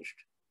unchanged.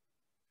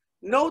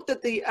 Note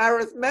that the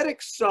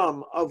arithmetic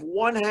sum of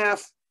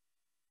 1/2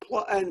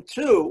 and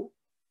 2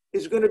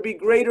 is going to be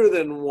greater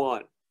than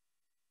 1.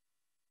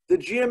 The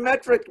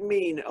geometric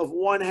mean of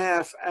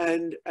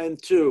 1/2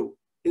 and 2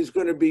 is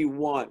going to be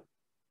 1.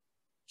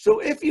 So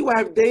if you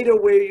have data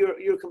where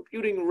you're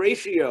computing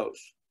ratios,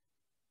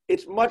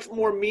 it's much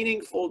more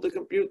meaningful to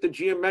compute the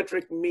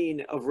geometric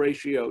mean of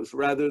ratios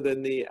rather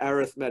than the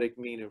arithmetic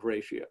mean of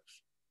ratios.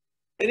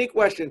 Any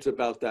questions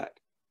about that?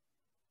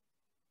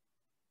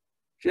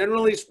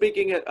 Generally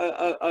speaking,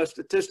 a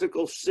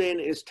statistical sin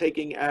is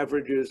taking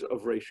averages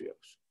of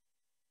ratios.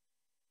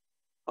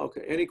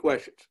 Okay, any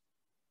questions?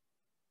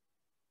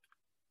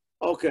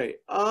 Okay,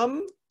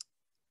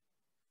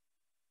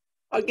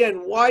 again,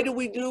 why do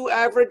we do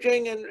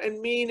averaging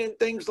and mean and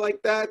things like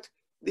that?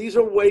 These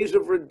are ways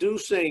of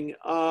reducing,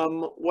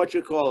 large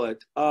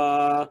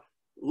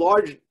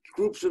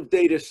groups of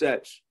data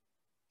sets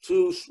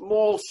to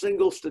small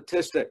single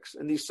statistics.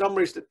 And these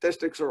summary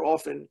statistics are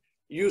often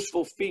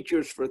useful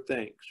features for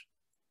things.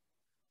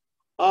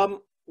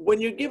 When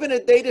you're given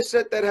a data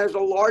set that has a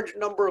large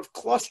number of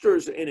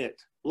clusters in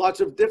it, lots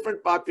of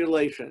different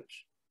populations,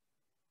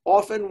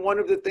 often one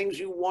of the things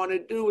you want to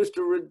do is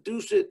to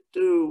reduce it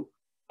to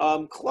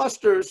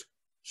clusters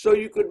so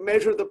you could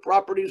measure the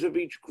properties of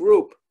each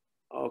group,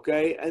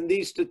 okay? And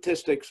these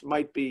statistics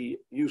might be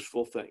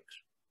useful things.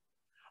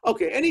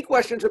 Okay, any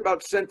questions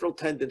about central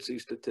tendency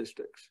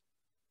statistics?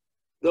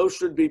 Those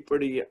should be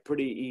pretty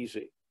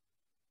easy.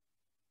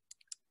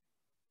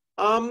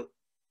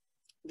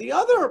 The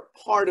other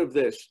part of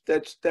this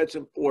that's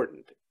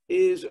important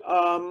is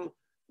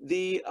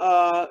the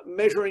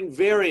measuring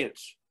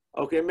variance,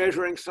 okay,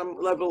 measuring some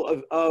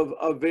level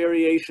of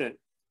variation.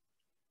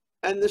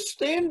 And the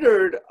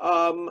standard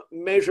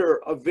measure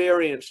of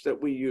variance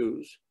that we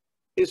use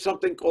is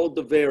something called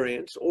the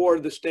variance or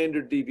the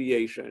standard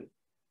deviation.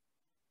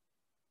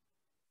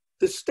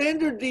 The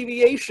standard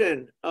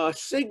deviation,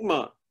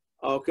 sigma,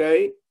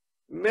 okay,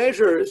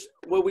 measures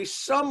where we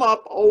sum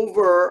up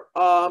over,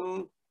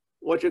 all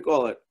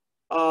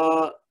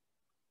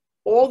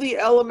the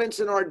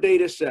elements in our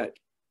data set.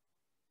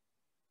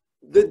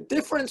 The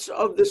difference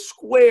of the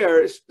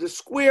squares, the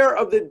square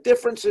of the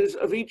differences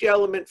of each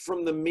element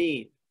from the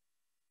mean.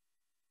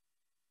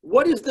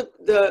 What is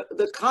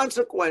the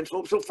consequence?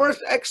 Well, so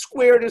first, x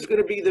squared is going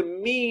to be the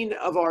mean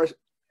of our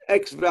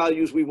x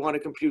values we want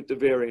to compute the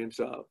variance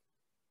of.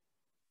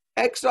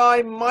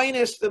 Xi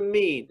minus the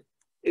mean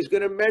is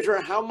going to measure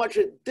how much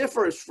it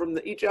differs from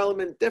each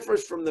element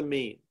differs from the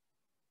mean.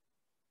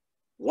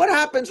 What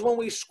happens when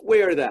we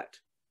square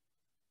that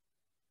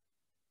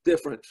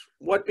difference?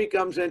 What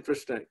becomes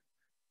interesting?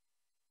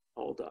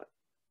 Hold on.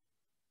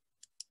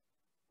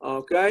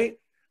 Okay.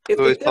 If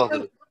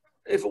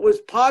it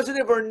was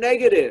positive or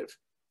negative,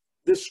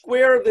 the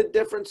square of the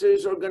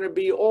differences are going to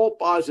be all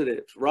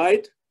positives,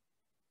 right?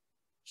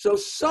 So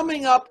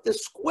summing up the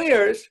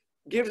squares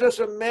gives us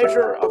a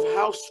measure of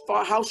how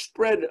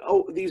spread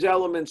these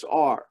elements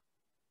are.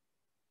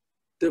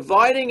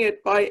 Dividing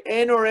it by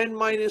n or n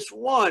minus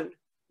 1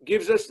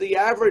 gives us the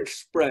average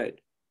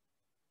spread.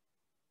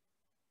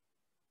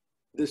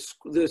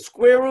 The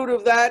square root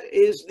of that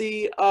is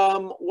the,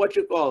 the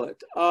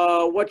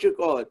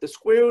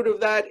square root of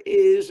that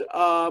is,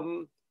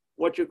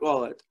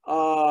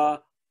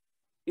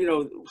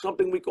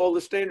 something we call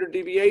the standard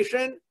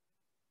deviation.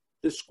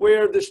 The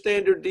square of the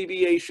standard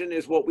deviation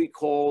is what we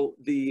call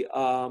the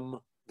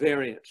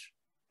variance.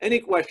 Any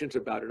questions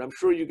about it? I'm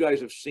sure you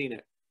guys have seen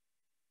it.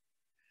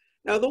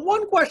 Now, the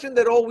one question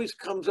that always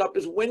comes up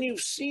is when you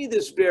see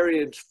this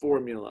variance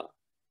formula,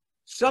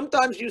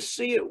 sometimes you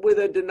see it with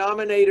a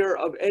denominator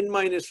of n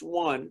minus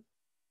 1,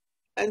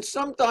 and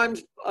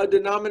sometimes a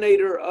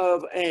denominator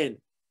of n.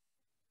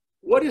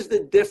 What is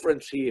the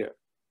difference here?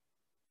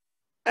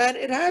 And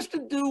it has to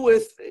do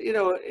with,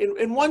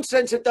 in one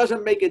sense, it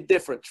doesn't make a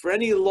difference. For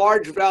any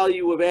large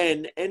value of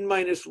n, n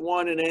minus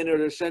 1 and n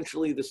are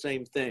essentially the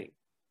same thing.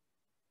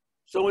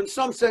 So in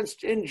some sense,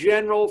 in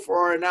general, for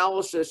our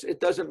analysis, it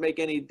doesn't make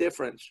any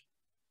difference.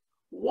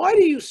 Why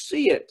do you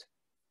see it?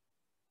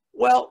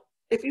 Well,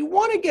 if you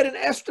want to get an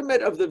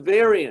estimate of the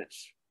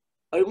variance,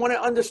 I want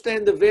to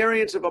understand the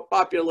variance of a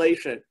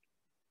population.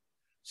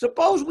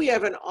 Suppose we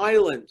have an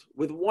island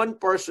with one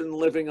person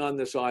living on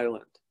this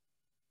island.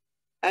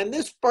 And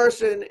this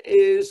person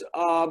is,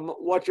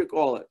 weighs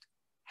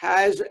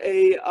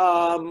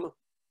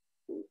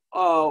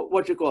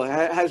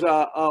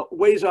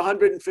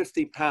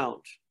 150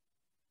 pounds.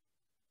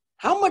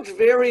 How much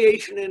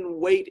variation in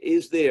weight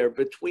is there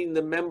between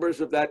the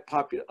members of that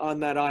on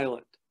that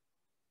island?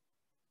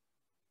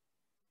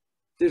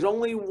 There's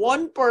only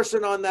one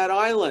person on that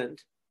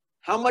island.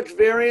 How much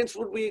variance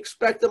would we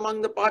expect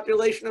among the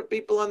population of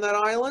people on that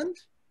island?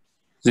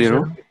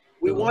 0.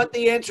 We want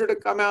the answer to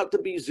come out to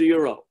be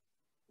 0,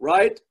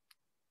 right?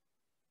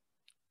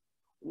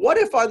 What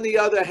if, on the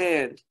other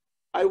hand,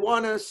 I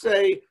want to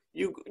say,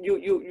 you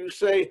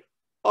say,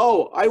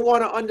 oh, I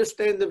want to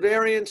understand the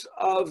variance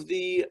of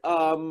the,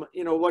 I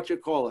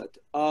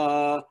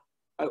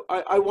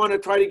want to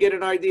try to get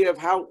an idea of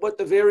what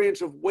the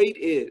variance of weight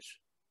is.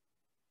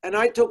 And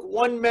I took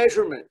one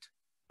measurement,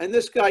 and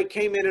this guy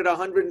came in at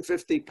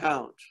 150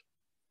 pounds.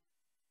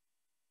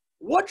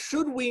 What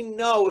should we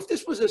know? If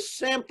this was a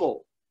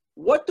sample,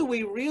 what do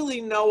we really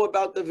know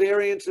about the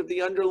variance of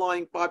the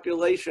underlying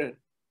population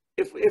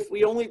if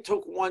we only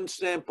took one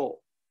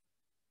sample?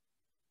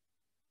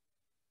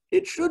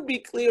 It should be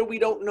clear we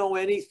don't know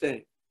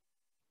anything,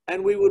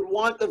 and we would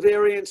want the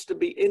variance to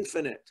be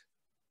infinite.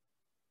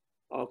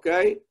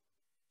 Okay?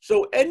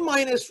 So n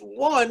minus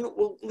 1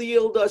 will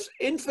yield us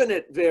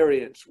infinite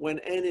variance when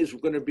n is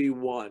going to be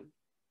 1.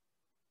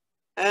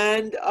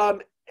 And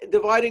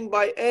dividing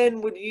by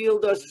n would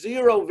yield us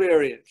 0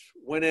 variance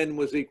when n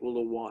was equal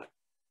to 1.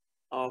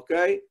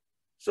 Okay?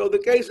 So the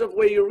case of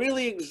where you're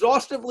really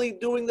exhaustively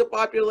doing the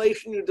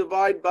population, you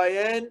divide by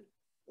n.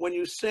 When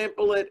you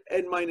sample it,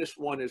 n minus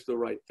 1 is the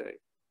right thing.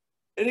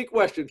 Any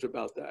questions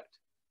about that?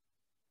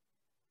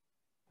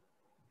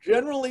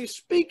 Generally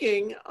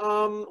speaking,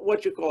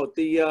 what you call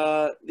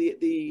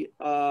it,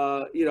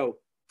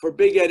 for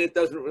big N, it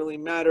doesn't really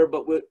matter,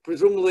 but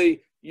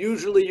presumably,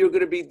 usually you're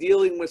going to be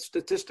dealing with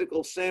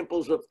statistical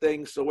samples of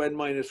things, so n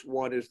minus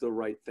 1 is the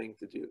right thing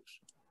to use.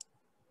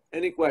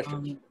 Any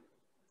questions?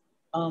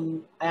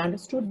 I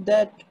understood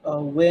that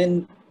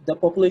when the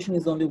population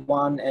is only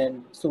 1,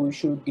 and so we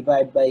should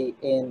divide by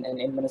n,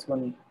 and n minus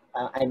 1,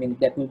 I mean,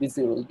 that will be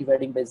 0.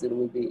 Dividing by 0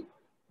 will be,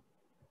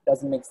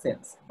 doesn't make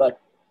sense.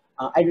 But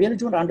I really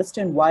don't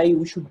understand why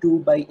we should do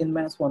by n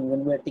minus 1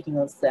 when we're taking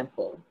a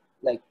sample,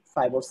 like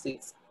 5 or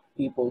 6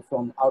 people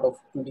from out of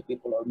 20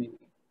 people, or maybe.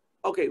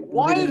 Okay,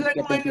 why is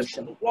n minus,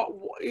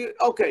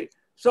 okay,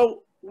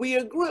 so we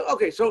agree,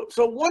 okay, so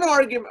one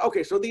argument,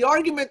 okay, so the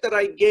argument that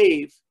I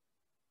gave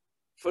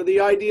for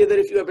the idea that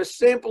if you have a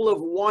sample of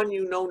 1,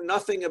 you know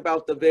nothing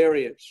about the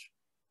variance,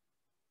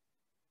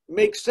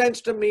 makes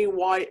sense to me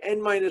why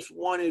n minus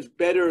 1 is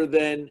better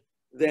than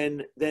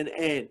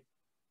n.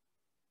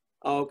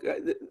 Okay,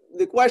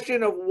 the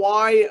question of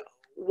why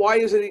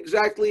is it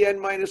exactly n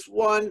minus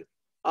 1?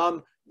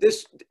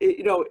 This,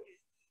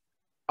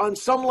 on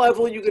some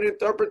level you can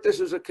interpret this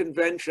as a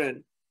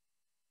convention,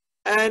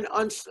 and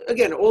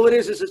again, all it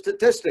is a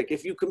statistic.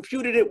 If you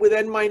computed it with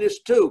n minus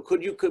 2,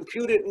 could you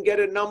compute it and get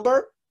a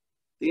number?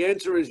 The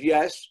answer is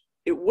yes.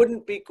 It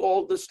wouldn't be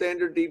called the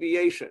standard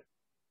deviation.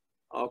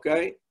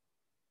 Okay,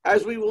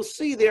 as we will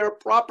see, there are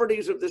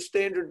properties of the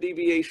standard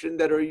deviation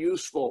that are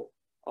useful.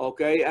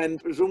 Okay,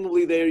 and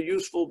presumably they are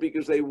useful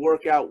because they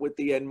work out with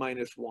the n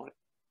minus 1.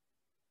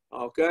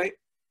 Okay,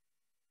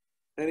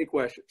 any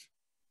questions?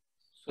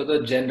 So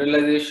the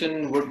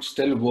generalization would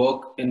still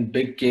work in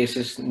big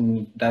cases,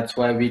 and that's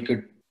why we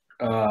could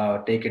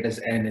take it as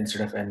n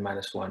instead of n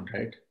minus 1,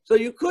 right? So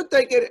you could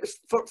take it,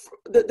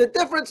 the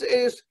difference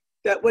is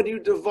that when you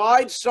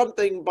divide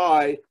something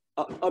by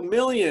a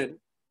million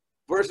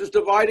versus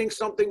dividing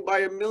something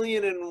by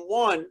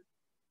 1,000,001,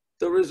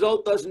 the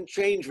result doesn't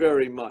change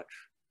very much.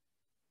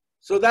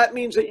 So that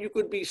means that you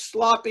could be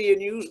sloppy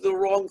and use the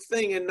wrong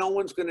thing and no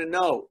one's going to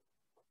know.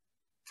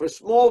 For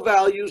small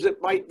values,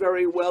 it might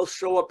very well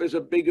show up as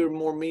a bigger,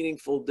 more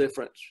meaningful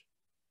difference.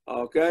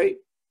 Okay?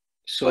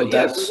 So but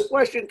that's... yes, so the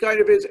question kind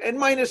of is, n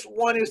minus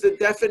 1 is the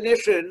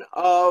definition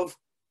of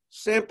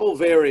sample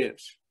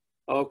variance.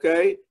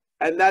 Okay?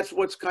 And that's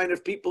what's kind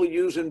of people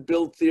use and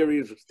build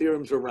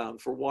theorems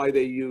around for why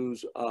they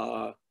use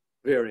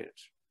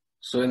variance.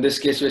 So in this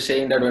case, we're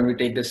saying that when we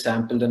take the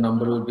sample, the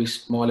number will be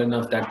small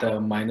enough that the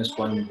minus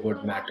 1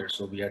 would matter.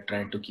 So we are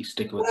trying to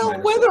stick with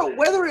minus 1.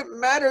 Whether it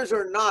matters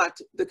or not,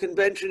 the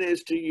convention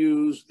is to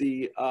use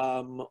the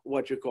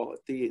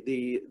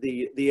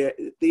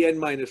the n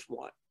minus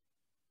 1.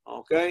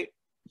 Okay,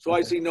 so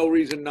I see no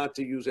reason not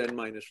to use n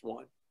minus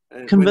 1.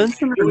 And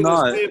convention or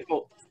not,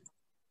 sample,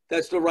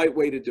 that's the right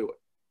way to do it.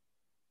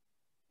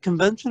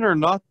 Convention or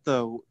not,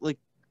 though, like,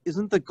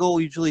 isn't the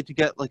goal usually to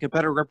get like a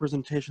better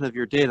representation of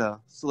your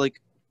data? So like,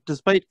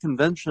 despite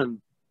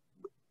convention,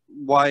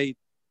 why,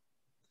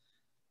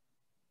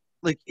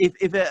 like,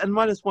 if n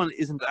minus 1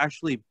 isn't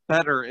actually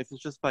better if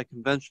it's just by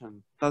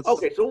convention, that's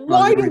okay. So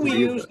why do we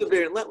use the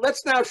variance?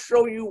 Let's now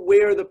show you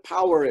where the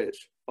power is.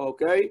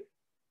 Okay,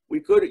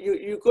 we could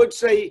you could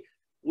say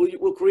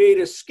we'll create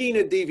a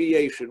Skeena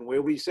deviation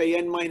where we say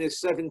n minus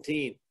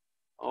 17.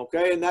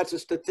 Okay, and that's a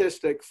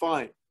statistic.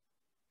 Fine.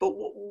 But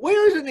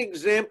where's an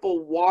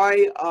example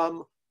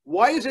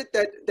why is it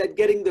that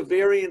getting the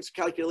variance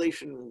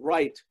calculation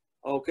right,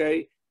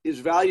 okay, is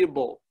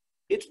valuable?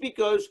 It's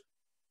because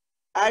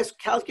as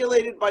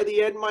calculated by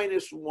the n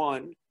minus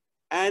 1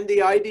 and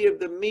the idea of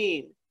the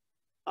mean,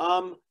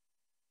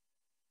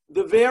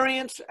 the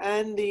variance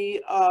and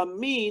the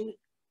mean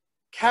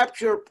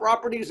capture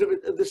properties of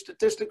the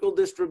statistical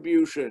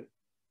distribution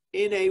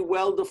in a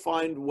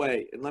well-defined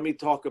way. And let me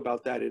talk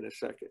about that in a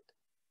second.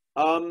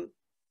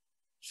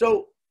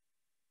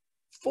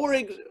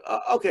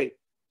 Okay,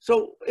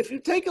 so if you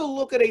take a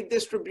look at a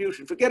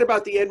distribution, forget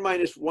about the n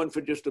minus 1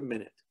 for just a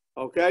minute,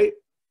 okay?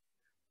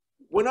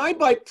 When I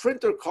buy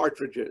printer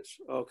cartridges,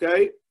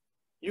 okay,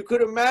 you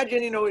could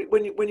imagine,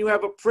 when you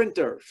have a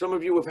printer, some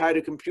of you have had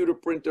a computer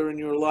printer in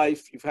your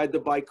life, you've had to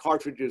buy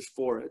cartridges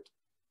for it.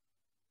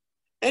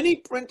 Any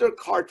printer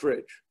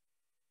cartridge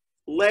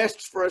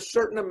lasts for a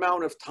certain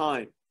amount of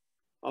time,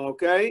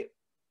 okay?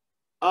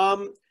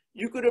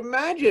 You could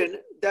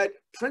imagine that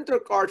printer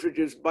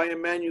cartridges by a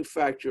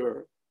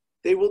manufacturer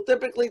They will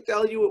typically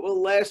tell you it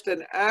will last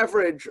an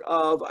average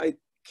of, I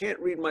can't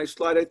read my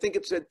slide, I think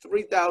it said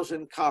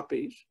 3,000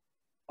 copies,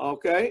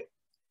 okay?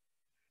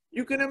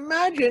 You can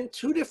imagine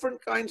two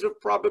different kinds of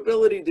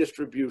probability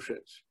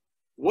distributions.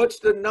 What's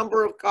the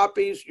number of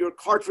copies your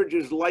cartridge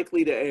is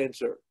likely to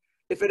answer?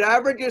 If it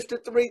averages to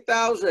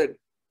 3,000,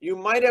 you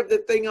might have the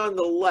thing on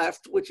the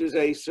left, which is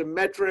a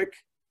symmetric,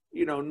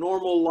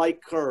 normal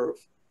like curve.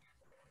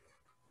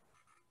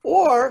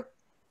 Or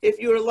if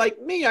you're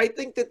like me, I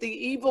think that the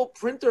evil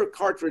printer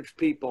cartridge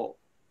people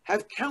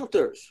have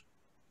counters.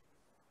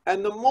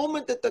 And the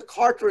moment that the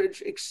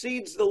cartridge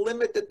exceeds the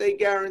limit that they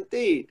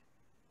guaranteed,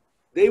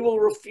 they will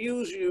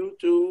refuse you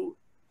to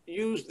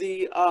use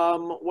the,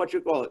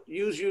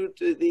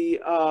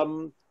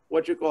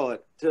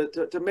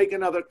 to make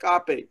another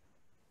copy.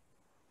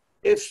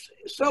 If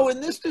so, in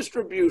this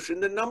distribution,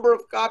 the number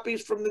of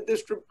copies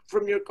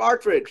from your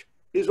cartridge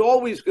is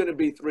always going to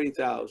be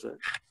 3,000.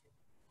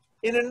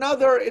 In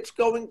another, it's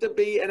going to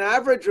be an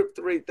average of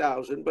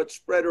 3,000, but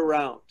spread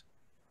around.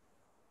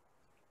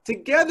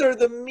 Together,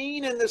 the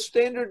mean and the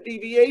standard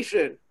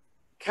deviation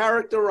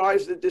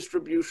characterize the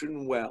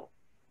distribution well.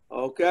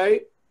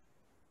 Okay?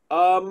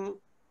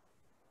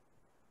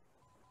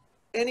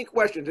 Any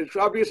questions? It's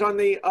obvious on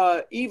the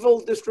evil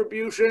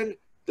distribution,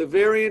 the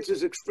variance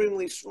is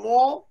extremely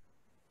small.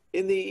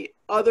 In the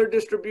other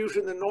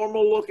distribution, the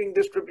normal-looking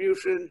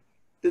distribution,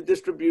 the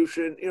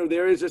distribution,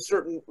 there is a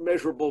certain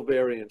measurable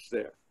variance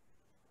there.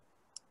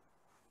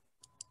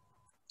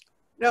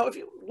 Now,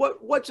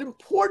 what's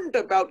important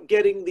about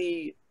getting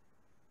the,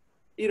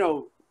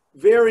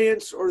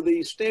 variance or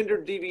the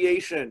standard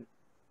deviation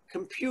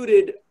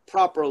computed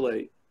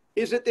properly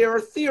is that there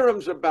are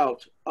theorems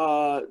about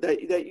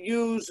that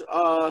use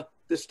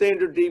the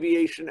standard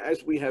deviation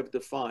as we have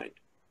defined.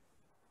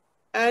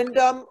 And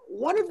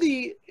one of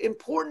the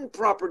important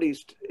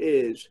properties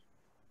is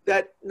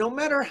that no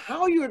matter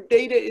how your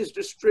data is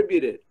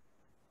distributed,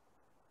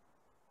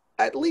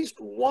 at least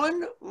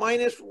 1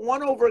 minus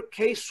 1 over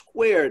k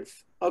squared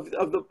of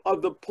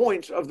the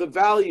points, of the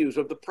values,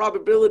 of the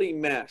probability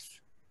mass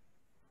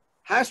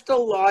has to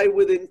lie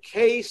within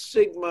k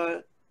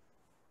sigma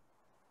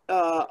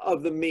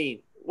of the mean.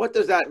 What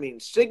does that mean?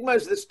 Sigma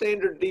is the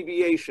standard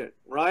deviation,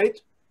 right?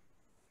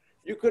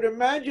 You could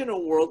imagine a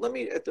world, let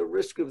me, at the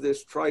risk of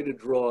this, try to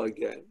draw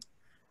again,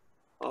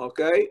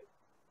 okay?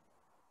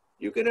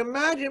 You can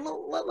imagine,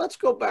 let's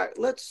go back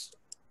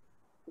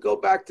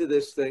to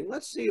this thing.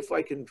 Let's see if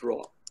I can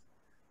draw,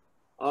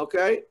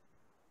 okay?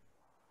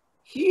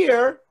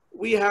 Here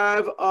we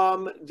have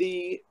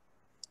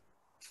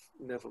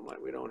never mind,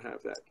 we don't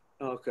have that.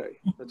 Okay,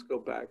 let's go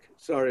back.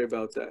 Sorry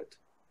about that.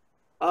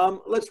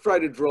 Let's try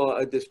to draw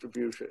a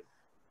distribution.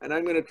 And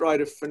I'm going to try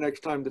to, for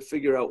next time, to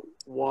figure out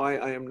why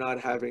I'm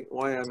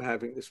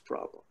having this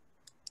problem.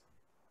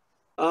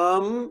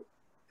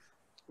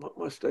 What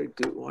must I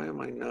do? Why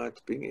am I not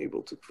being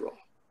able to draw?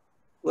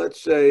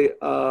 Let's say,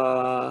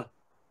 draw.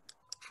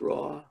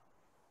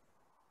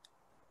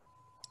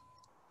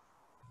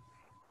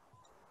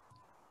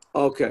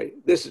 Okay,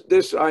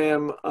 this I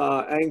am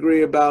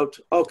angry about.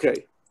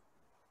 Okay,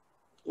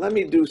 let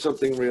me do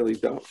something really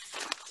dumb.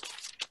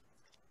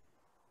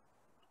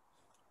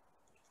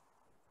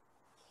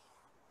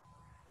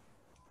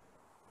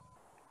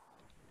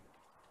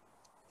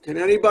 Can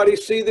anybody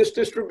see this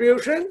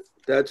distribution?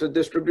 That's a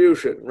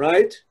distribution,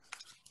 right?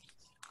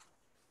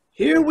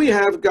 Here we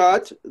have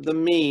got the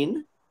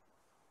mean.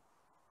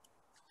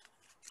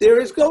 There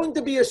is going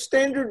to be a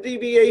standard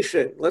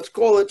deviation. Let's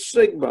call it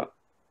sigma.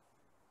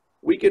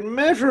 We can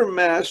measure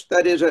mass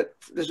that is at,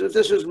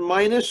 this is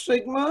minus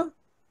sigma,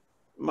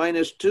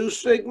 minus 2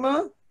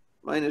 sigma,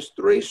 minus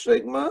 3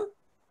 sigma,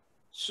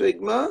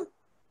 sigma,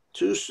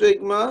 2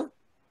 sigma,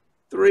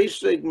 3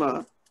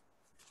 sigma.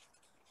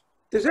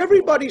 Does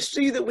everybody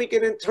see that we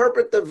can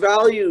interpret the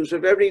values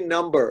of every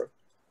number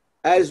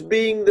as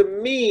being the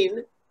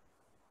mean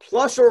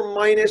plus or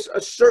minus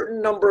a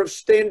certain number of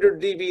standard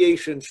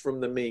deviations from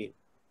the mean,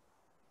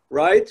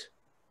 right?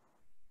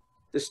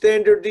 The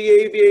standard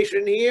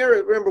deviation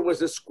here, remember, was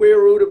the square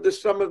root of the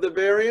sum of the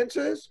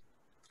variances.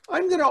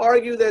 I'm going to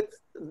argue that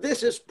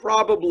this is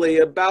probably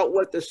about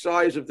what the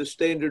size of the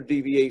standard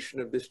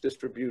deviation of this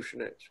distribution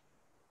is.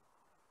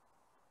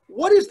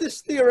 What is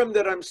this theorem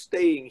that I'm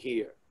stating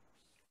here?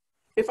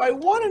 If I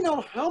want to know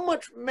how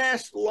much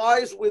mass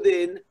lies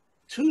within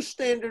 2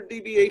 standard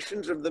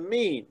deviations of the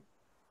mean,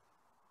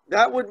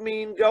 that would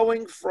mean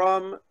going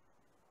from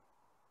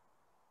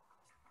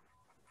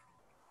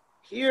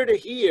here to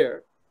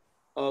here,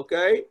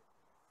 okay?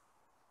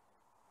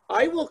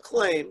 I will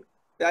claim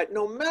that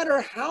no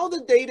matter how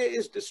the data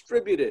is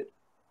distributed,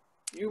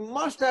 you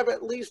must have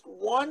at least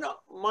 1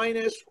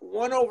 minus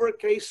 1 over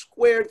k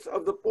squared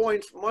of the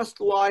points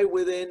must lie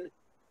within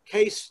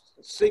k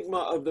sigma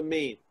of the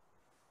mean,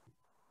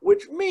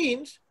 which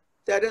means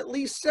that at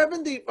least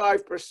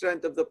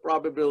 75% of the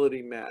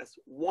probability mass,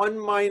 1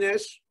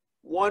 minus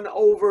 1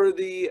 over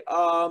the,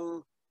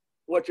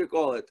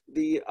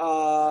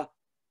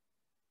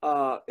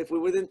 if we're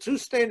within 2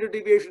 standard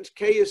deviations,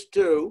 k is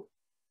 2,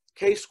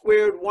 k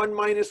squared 1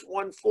 minus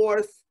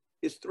 1/4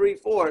 is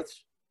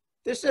 3/4.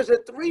 This says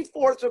that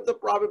 3/4 of the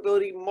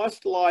probability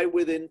must lie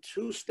within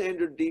 2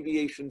 standard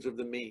deviations of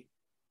the mean.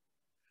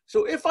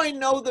 So if I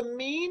know the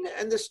mean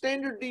and the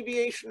standard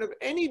deviation of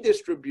any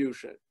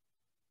distribution,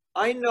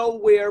 I know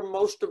where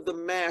most of the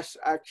mass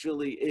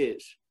actually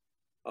is,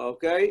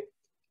 okay?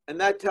 And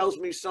that tells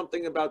me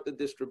something about the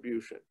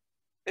distribution.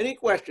 Any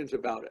questions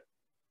about it?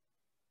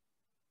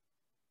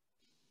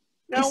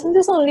 Now, isn't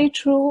this only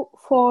true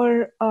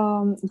for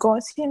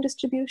Gaussian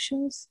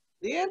distributions?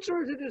 the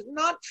answer is it is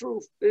not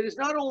true. It is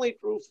not only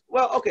true.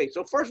 Well, okay,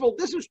 so first of all,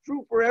 this is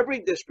true for every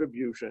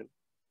distribution.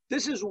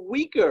 This is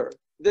weaker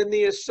than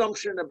the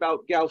assumption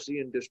about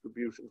Gaussian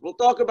distributions. We'll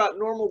talk about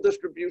normal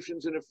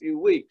distributions in a few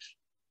weeks,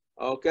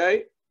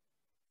 okay?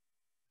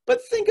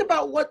 But think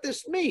about what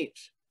this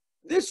means.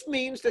 This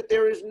means that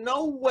there is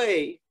no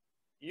way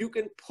you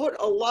can put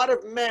a lot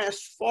of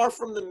mass far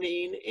from the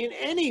mean in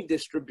any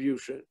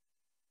distribution,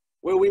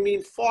 where we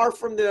mean far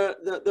from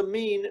the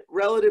mean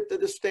relative to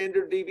the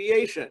standard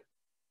deviation.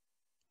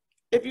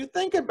 If you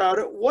think about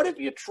it, what if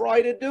you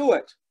try to do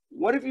it?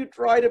 What if you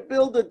try to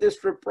build a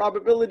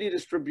probability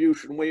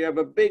distribution where you have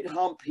a big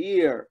hump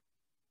here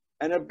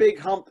and a big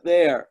hump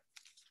there?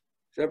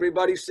 Does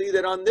everybody see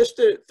that on this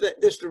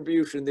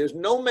distribution, there's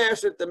no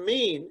mass at the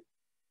mean.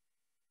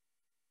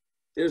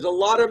 There's a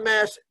lot of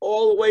mass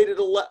all the way to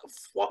the left,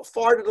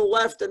 far to the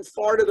left and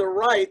far to the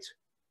right.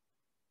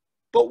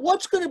 But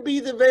what's going to be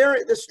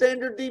the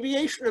standard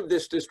deviation of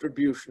this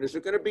distribution? Is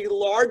it going to be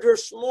large or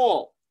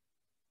small?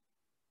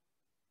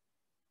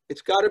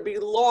 It's got to be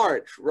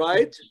large,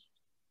 right?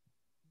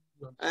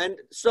 And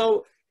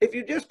so if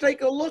you just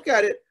take a look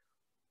at it,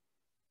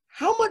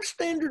 how much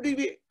standard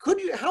deviation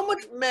how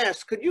much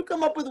mass could you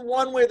come up with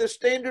one where the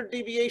standard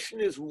deviation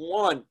is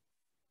 1?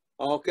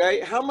 Okay,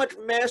 how much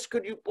mass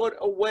could you put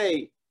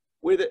away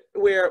with it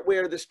where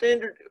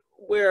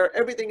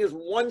everything is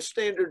 1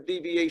 standard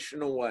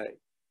deviation away?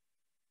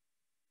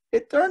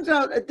 It turns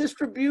out a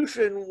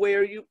distribution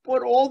where you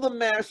put all the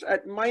mass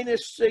at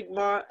minus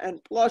sigma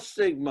and plus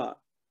sigma,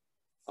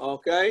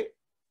 okay?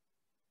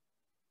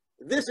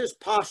 This is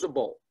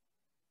possible,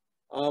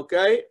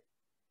 okay?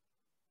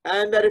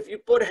 And that if you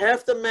put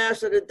half the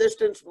mass at a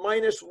distance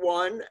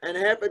 -1 and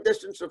half a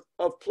distance of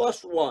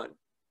 +1,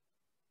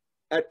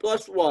 at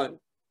 +1,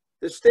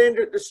 the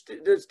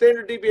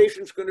standard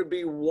deviation is going to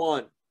be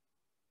 1.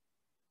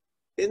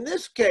 In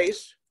this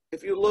case,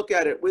 if you look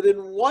at it,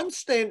 within 1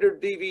 standard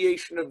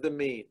deviation of the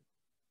mean,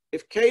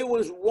 if k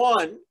was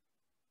 1,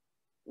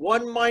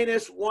 1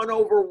 minus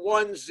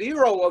 1/1,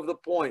 0 of the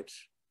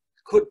points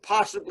could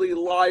possibly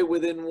lie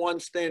within 1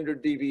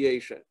 standard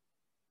deviation.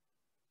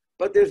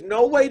 But there's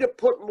no way to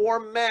put more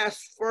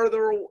mass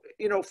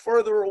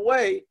further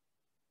away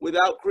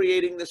without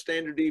creating the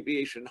standard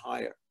deviation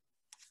higher.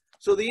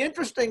 So the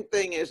interesting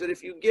thing is that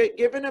if you get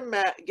given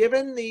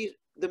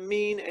the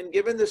mean and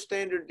given the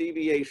standard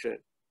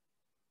deviation,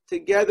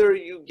 together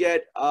you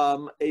get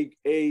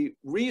a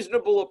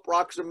reasonable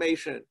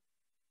approximation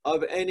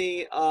of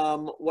any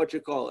of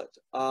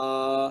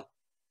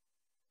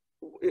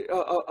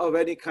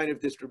any kind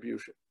of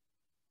distribution.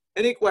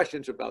 Any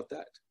questions about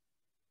that?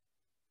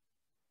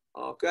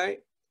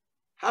 Okay.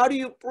 How do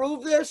you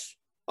prove this?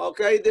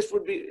 Okay, this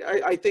would be,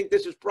 I think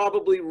this is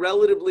probably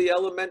relatively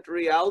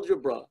elementary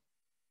algebra.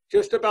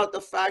 Just about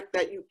the fact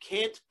that you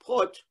can't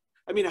put,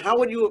 I mean, how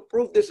would you have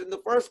proved this in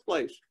the first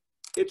place?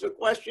 It's a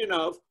question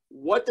of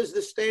what does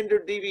the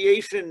standard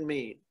deviation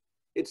mean?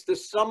 It's the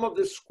sum of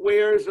the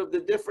squares of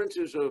the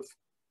differences of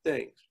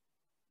things.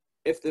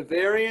 If the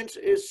variance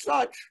is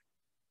such,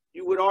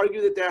 you would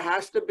argue that there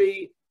has to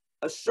be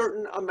a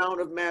certain amount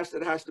of mass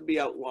that has to be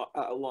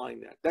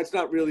outlying that. That's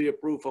not really a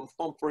proof. I'm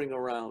fumbling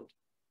around.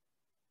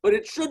 But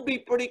it should be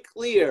pretty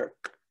clear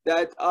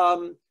that,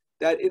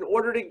 that in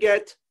order to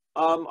get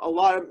a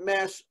lot of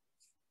mass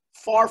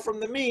far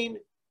from the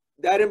mean,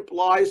 that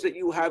implies that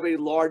you have a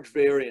large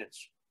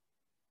variance.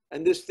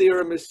 And this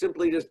theorem is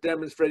simply just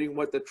demonstrating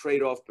what the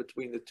trade-off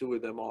between the two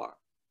of them are.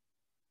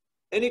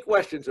 Any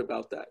questions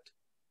about that?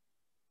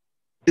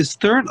 Is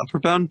there an upper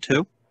bound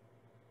too?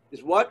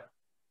 Is what?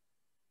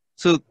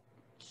 So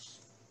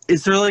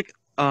is there like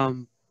a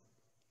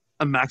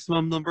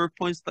maximum number of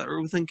points that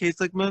are within K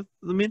sigma of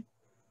the mean?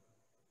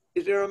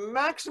 Is there a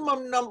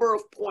maximum number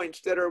of points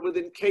that are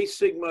within K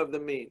sigma of the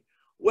mean?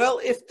 Well,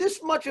 if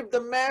this much of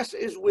the mass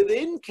is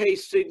within K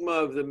sigma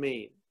of the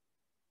mean,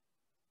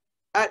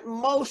 at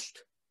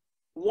most,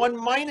 1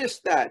 minus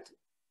that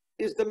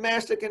is the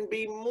mass that can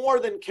be more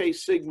than K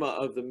sigma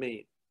of the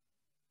mean.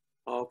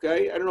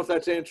 Okay, I don't know if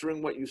that's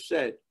answering what you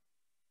said.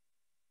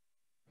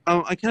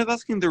 I'm kind of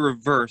asking the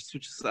reverse,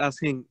 which is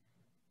asking,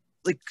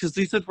 like, because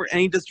you said for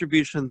any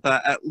distribution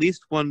that at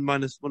least 1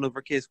 minus 1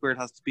 over K squared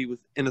has to be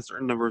within a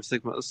certain number of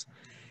sigmas.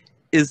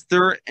 Is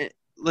there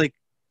like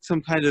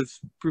some kind of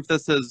proof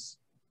that says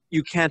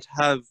you can't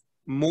have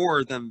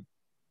more than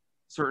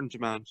certain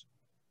amount?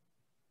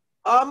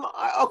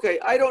 Okay,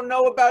 I don't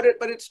know about it,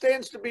 but it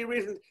stands to be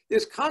reasoned.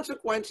 There's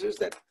consequences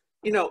that,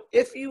 you know,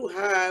 if you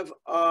have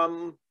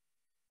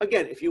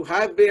again, if you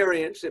have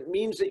variance, it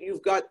means that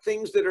you've got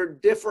things that are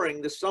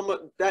differing. The sum of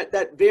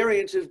that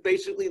variance is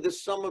basically the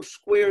sum of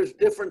squares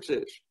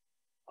differences.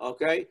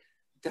 Okay?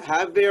 To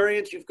have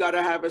variance, you've got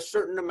to have a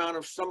certain amount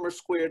of sum or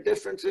square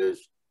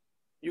differences.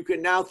 You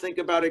can now think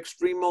about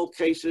extremal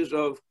cases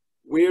of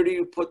where do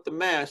you put the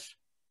mass,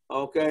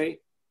 okay?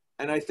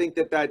 And I think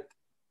that,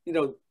 you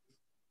know,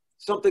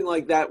 something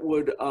like that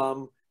would,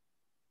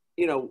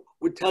 you know,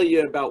 would tell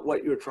you about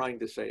what you're trying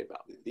to say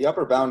about it. The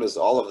upper bound is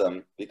all of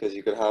them because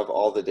you could have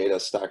all the data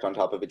stacked on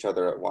top of each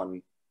other at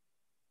one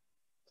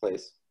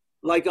place.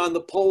 Like on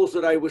the polls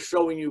that I was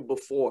showing you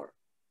before,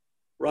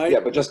 right? Yeah,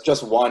 but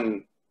just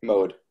one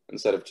mode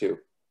instead of two.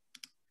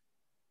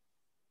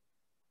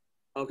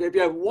 Okay, if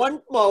you have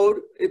one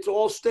mode, it's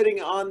all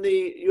sitting on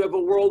the, you have a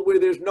world where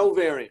there's no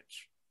variance.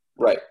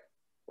 Right,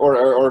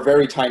 or a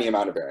very tiny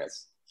amount of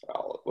variance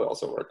would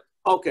also work.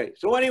 Okay,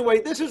 so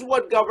anyway, this is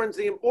what governs.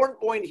 The important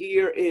point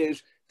here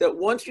is that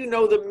once you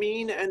know the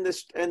mean and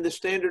the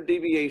standard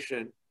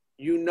deviation,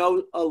 you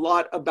know a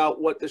lot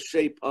about what the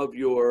shape of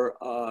your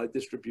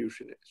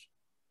distribution is.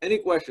 Any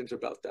questions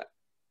about that?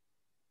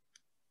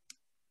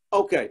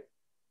 Okay,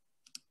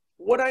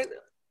 what I'd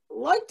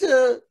like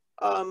to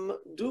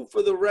do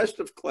for the rest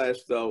of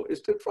class, though,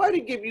 is to try to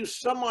give you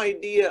some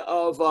idea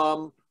of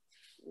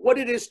what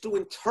it is to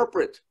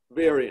interpret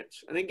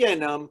variance. And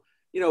again,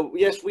 you know,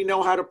 yes, we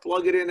know how to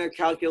plug it in a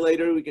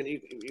calculator. We can,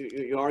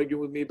 you argue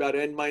with me about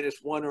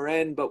n-1 or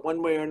n, but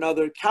one way or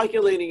another,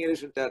 calculating it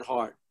isn't that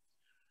hard.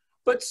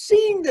 But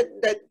seeing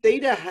that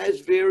data has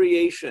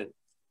variation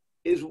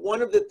is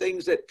one of the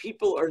things that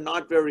people are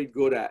not very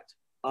good at.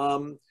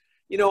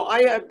 You know,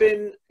 I have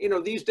been, you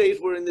know, these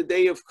days we're in the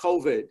day of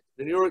COVID.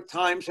 The New York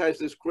Times has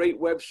this great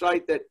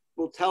website that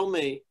will tell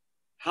me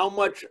how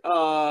much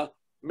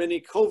many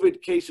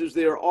COVID cases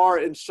there are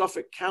in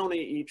Suffolk County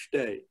each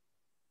day,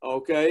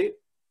 okay?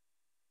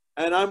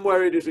 And I'm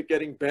worried, is it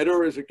getting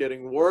better? Is it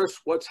getting worse?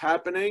 What's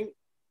happening?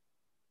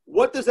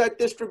 What does that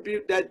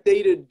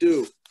data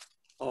do?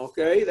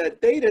 Okay,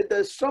 that data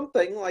does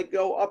something like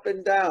go up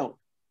and down.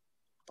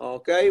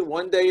 Okay,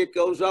 one day it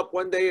goes up,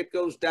 one day it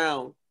goes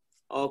down.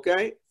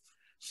 Okay,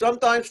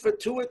 sometimes for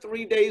 2 or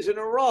 3 days in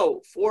a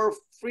row,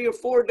 3 or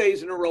 4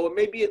 days in a row, and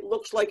maybe it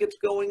looks like it's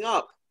going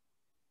up.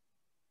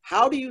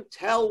 How do you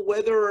tell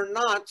whether or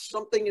not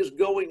something is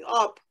going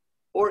up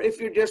or if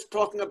you're just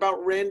talking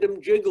about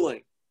random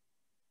jiggling?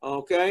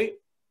 Okay,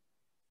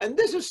 and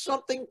this is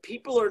something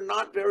people are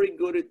not very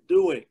good at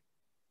doing.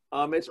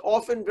 It's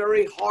often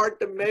very hard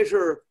to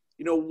measure,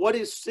 you know, what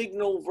is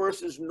signal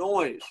versus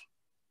noise.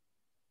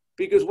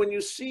 Because when you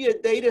see a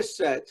data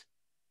set,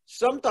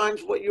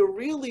 sometimes what you're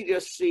really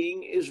just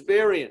seeing is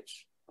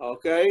variance,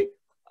 okay?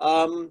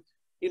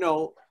 You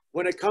know,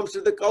 when it comes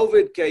to the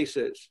COVID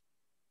cases,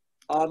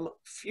 when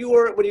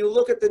you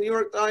look at the New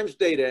York Times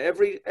data,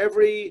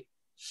 every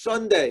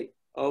Sunday,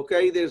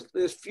 okay,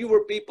 there's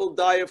fewer people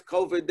die of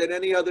COVID than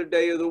any other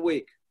day of the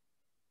week.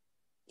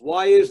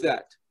 Why is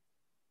that?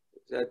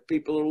 That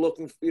people are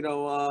looking, you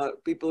know,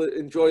 people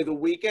enjoy the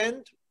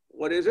weekend?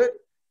 What is it?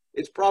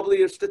 It's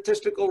probably a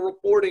statistical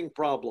reporting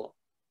problem,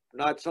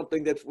 not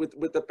something that's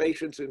with the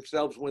patients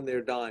themselves when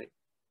they're dying,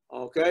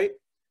 okay?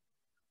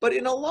 But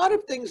in a lot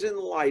of things in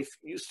life,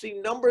 you see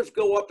numbers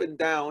go up and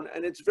down,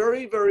 and it's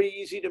very, very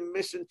easy to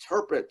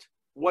misinterpret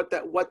what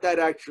that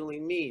actually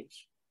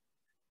means.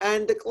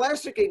 And the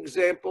classic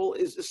example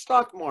is the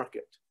stock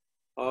market,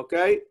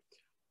 okay?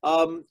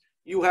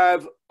 You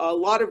have a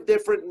lot of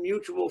different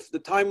the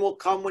time will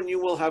come when you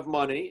will have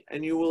money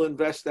and you will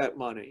invest that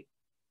money.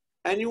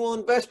 And you will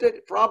invest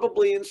it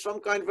probably in some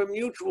kind of a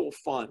mutual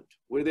fund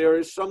where there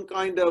is some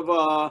kind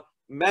of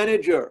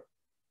manager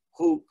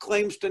who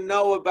claims to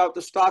know about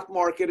the stock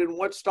market and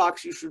what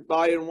stocks you should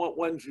buy and what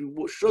ones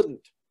you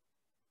shouldn't.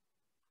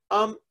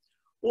 Well,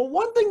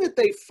 one thing that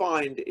they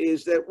find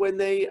is that when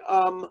they,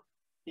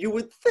 you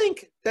would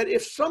think that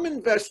if some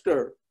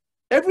investor,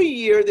 every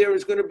year there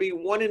is going to be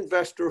one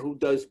investor who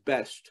does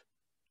best,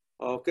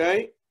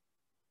 okay?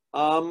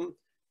 But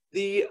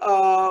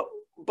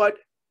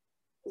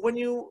when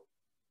you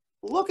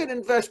look at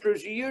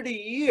investors year to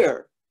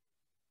year,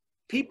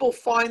 people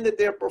find that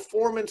their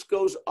performance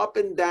goes up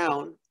and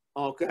down,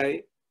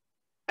 okay?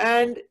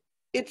 And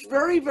it's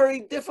very,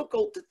 very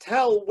difficult to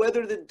tell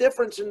whether the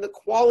difference in the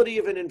quality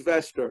of an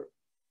investor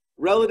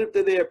relative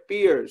to their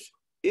peers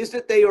is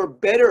that they are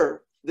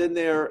better than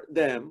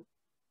them,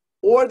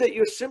 or that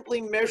you're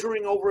simply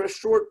measuring over a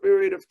short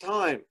period of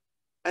time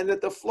and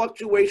that the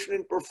fluctuation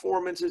in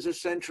performance is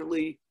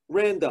essentially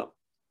random.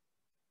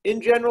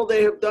 In general,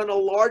 they have done a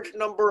large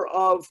number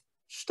of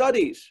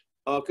studies,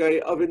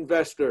 okay, of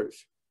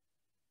investors.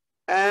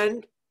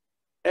 And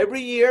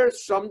every year,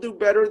 some do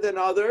better than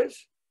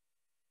others,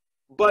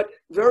 but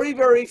very,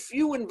 very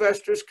few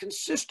investors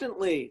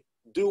consistently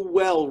do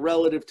well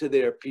relative to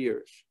their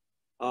peers,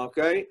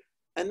 okay?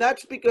 And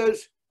that's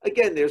because,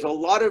 again, there's a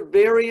lot of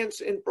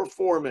variance in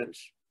performance,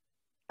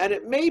 and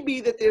it may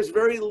be that there's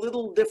very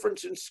little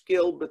difference in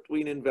skill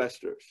between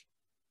investors.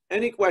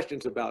 Any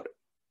questions about it?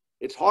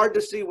 It's hard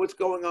to see what's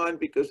going on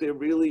because there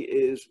really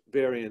is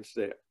variance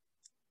there.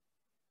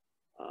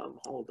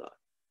 Hold on.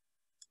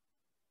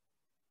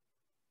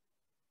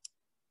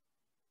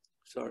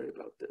 Sorry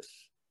about this.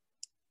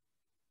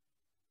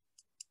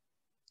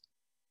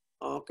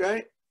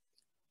 Okay.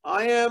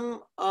 I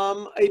am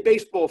a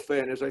baseball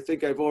fan, as I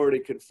think I've already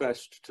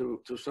confessed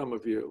to some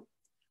of you.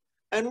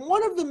 And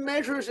one of the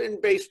measures in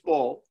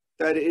baseball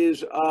that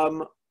is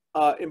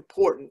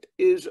important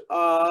is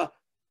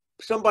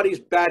somebody's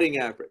batting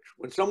average.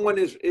 When someone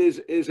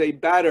is a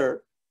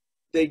batter,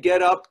 they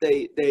get up,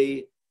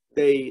 they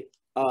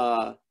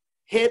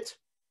hit,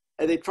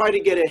 and they try to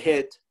get a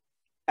hit,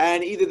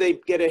 and either they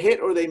get a hit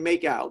or they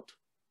make out.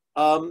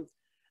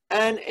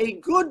 And a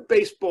good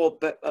baseball,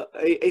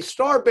 a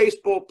star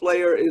baseball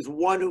player is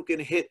one who can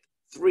hit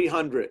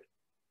 300,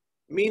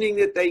 meaning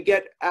that they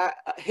get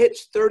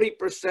hits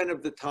 30%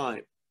 of the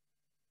time.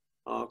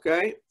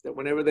 Okay, that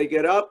whenever they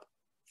get up,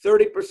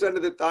 30%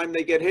 of the time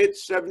they get hit,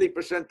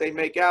 70% they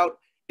make out.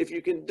 If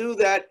you can do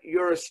that,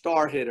 you're a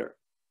star hitter.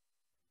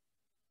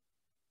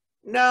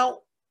 Now,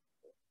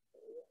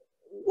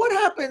 what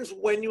happens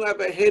when you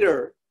have a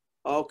hitter,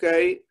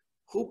 okay,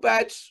 who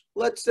bats,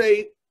 let's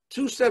say,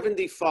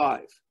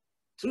 275?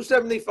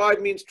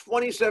 275 means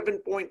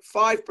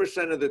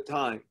 27.5% of the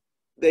time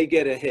they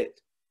get a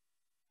hit.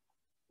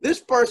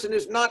 This person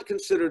is not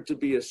considered to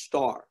be a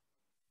star,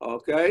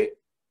 okay?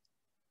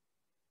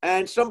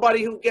 And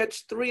somebody who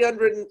gets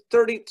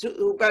 332,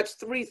 who bats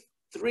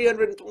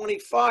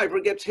 325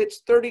 or gets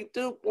hits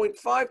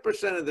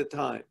 32.5% of the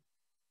time.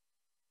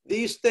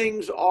 These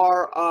things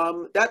are,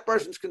 that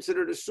person's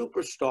considered a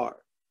superstar.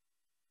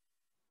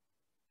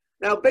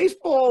 Now,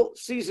 baseball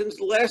seasons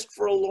last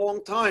for a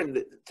long time.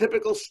 The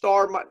typical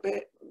star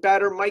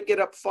batter might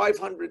get up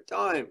 500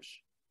 times.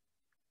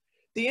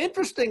 The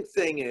interesting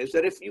thing is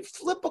that if you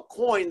flip a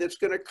coin that's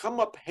going to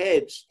come up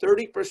heads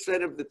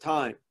 30% of the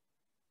time,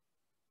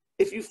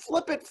 if you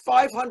flip it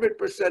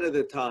 500% of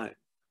the time,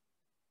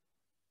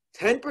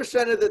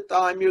 10% of the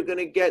time you're going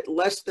to get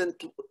less than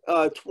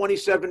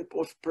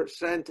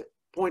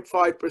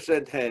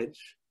 27.5% heads.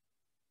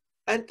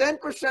 And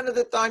 10% of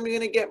the time, you're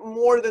going to get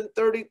more than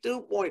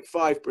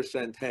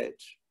 32.5%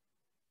 heads.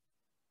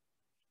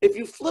 If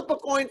you flip a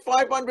coin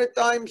 500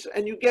 times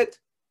and you get,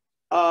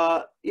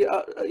 and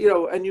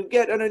you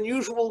get an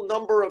unusual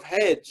number of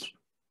heads,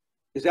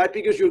 is that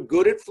because you're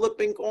good at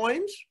flipping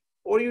coins,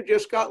 or you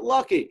just got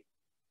lucky?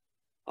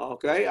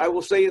 Okay, I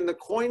will say in the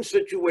coin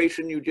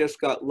situation, you just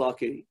got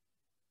lucky.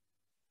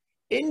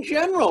 In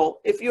general,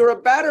 if you're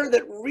a batter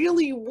that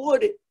really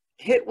would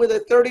hit with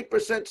a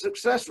 30%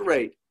 success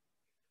rate,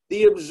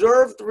 the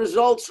observed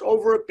results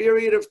over a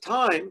period of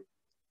time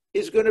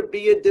is going to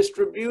be a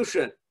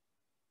distribution.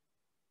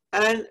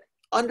 And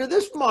under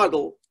this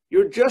model,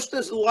 you're just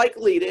as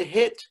likely to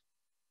hit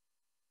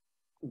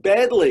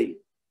badly,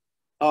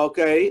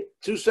 okay,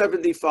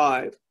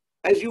 275,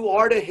 as you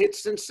are to hit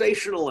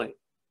sensationally.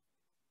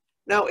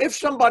 Now, if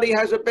somebody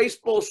has a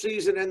baseball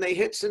season and they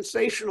hit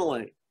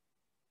sensationally,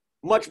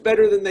 much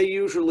better than they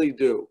usually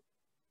do,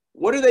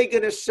 what are they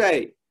going to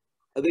say?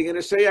 Are they going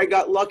to say, I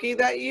got lucky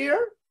that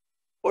year?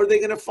 Or are they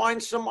going to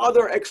find some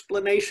other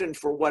explanation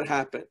for what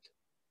happened?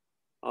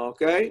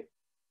 Okay?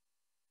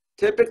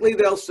 Typically,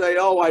 they'll say,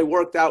 oh, I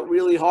worked out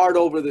really hard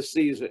over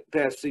the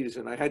past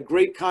season. I had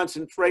great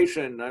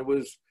concentration. I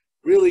was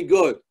really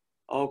good.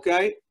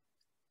 Okay?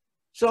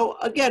 So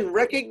again,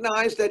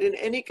 recognize that in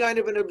any kind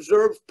of an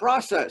observed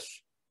process,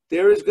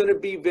 there is going to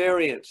be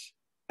variance.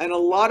 And a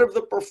lot of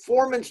the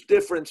performance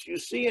difference you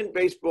see in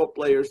baseball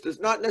players does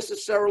not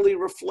necessarily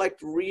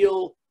reflect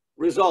real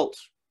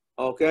results.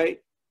 Okay?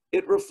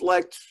 It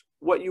reflects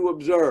what you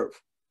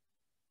observe,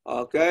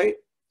 okay?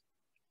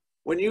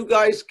 When you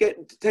guys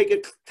take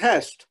a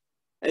test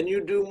and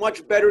you do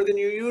much better than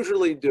you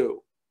usually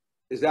do,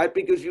 is that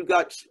because you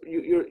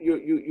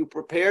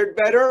prepared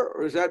better,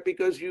 or is that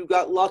because you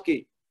got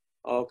lucky,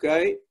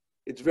 okay?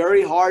 It's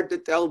very hard to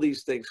tell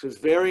these things because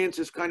variance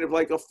is kind of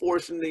like a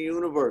force in the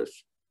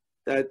universe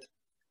that,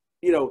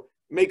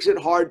 makes it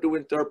hard to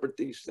interpret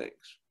these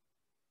things.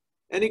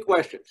 Any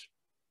questions?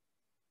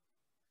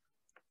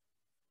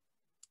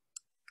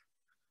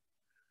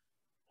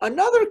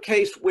 Another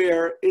case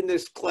where, in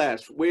this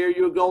class, where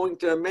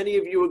many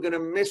of you are going to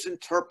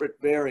misinterpret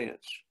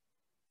variance.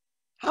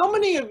 How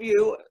many of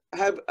you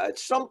have at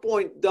some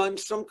point done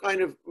some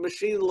kind of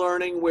machine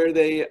learning where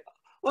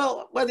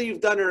whether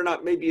you've done it or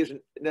not, maybe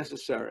isn't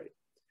necessary.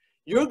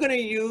 You're going to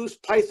use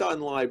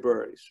Python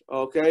libraries,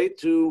 okay,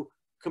 to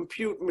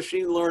compute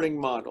machine learning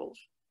models.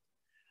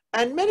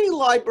 And many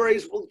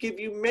libraries will give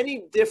you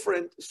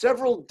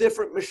several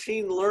different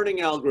machine learning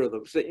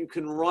algorithms that you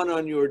can run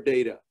on your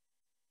data.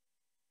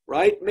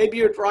 Right? Maybe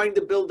you're trying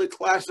to build a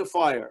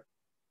classifier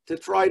to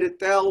try to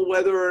tell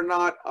whether or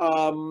not,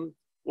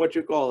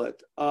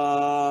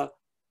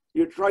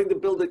 you're trying to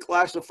build a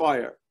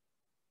classifier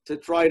to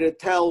try to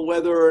tell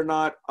whether or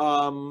not,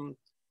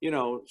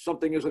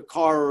 something is a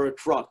car or a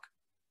truck.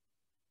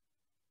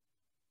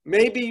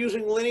 Maybe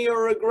using linear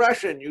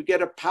regression, you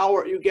get an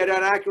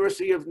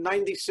accuracy of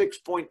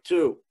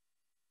 96.2.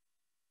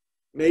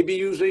 Maybe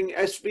using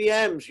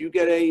SVMs, you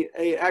get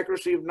a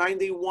accuracy of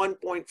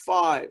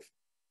 91.5.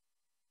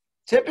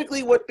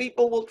 Typically, what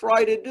people will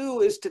try to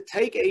do is to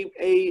take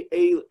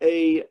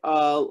a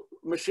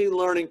machine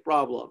learning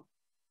problem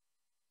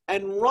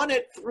and run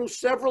it through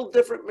several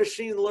different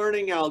machine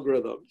learning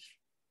algorithms,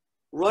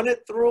 run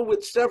it through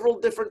with several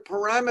different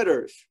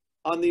parameters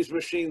on these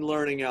machine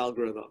learning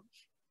algorithms.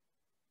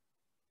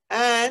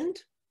 And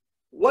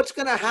what's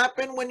going to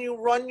happen when you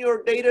run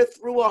your data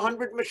through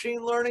 100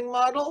 machine learning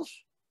models?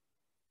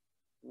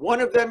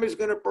 One of them is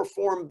going to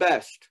perform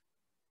best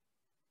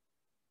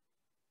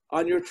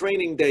on your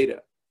training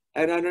data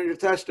and on your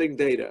testing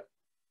data.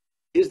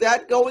 Is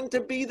that going to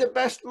be the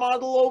best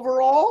model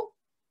overall?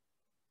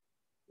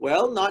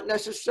 Well, not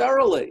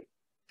necessarily.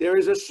 There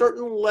is a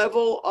certain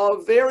level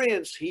of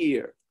variance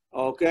here,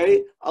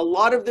 okay? A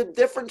lot of the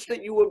difference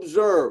that you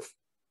observe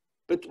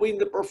between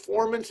the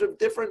performance of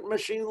different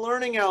machine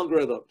learning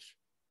algorithms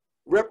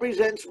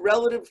represents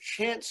relative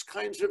chance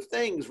kinds of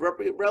things,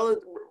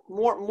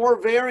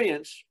 more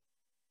variance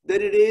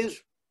than it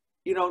is,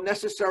 you know,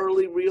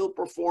 necessarily real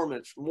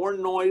performance, more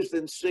noise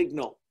than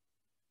signal,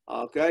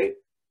 okay?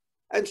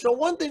 And so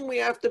one thing we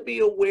have to be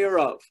aware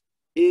of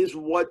is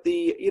what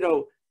the, you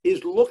know,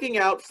 is looking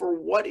out for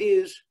what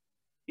is,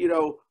 you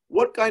know,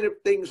 what kind of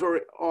things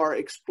are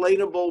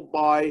explainable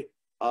by,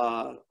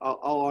 I'll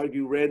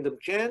argue, random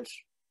chance,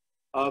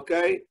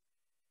 okay?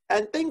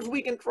 And things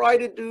we can try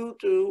to do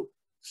to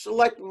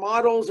select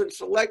models and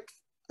select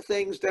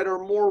things that are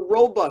more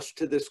robust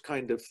to this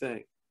kind of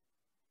thing.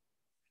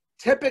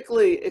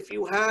 Typically, if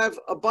you have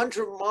a bunch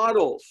of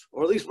models,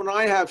 or at least when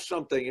I have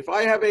something, if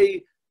I have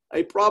a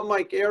problem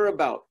I care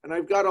about, and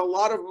I've got a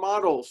lot of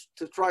models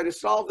to try to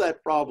solve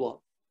that problem,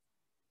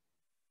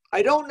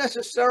 I don't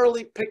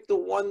necessarily pick the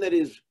one that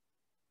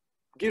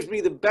gives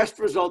me the best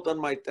result on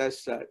my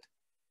test set.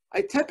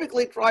 I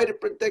typically try to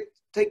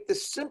take the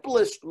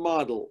simplest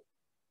model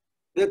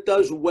that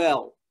does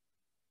well.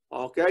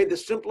 Okay, the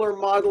simpler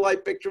model I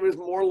picture is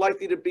more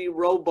likely to be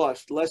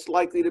robust, less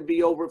likely to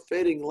be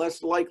overfitting,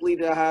 less likely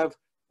to have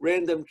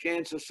random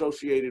chance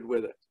associated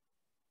with it.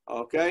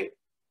 Okay,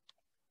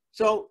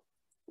 so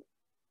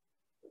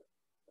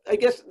I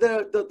guess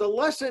the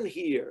lesson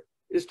here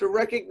is to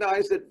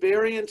recognize that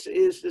variance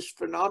is this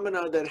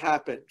phenomena that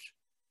happens,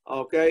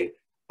 okay?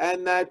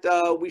 And that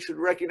we should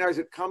recognize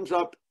it comes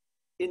up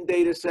in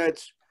data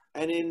sets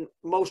and in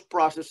most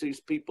processes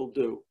people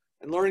do.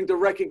 And learning to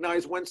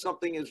recognize when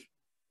something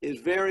is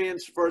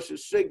variance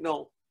versus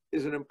signal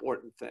is an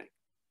important thing.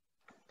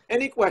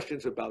 Any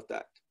questions about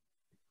that?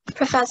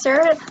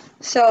 Professor,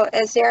 so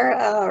is there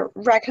a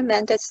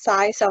recommended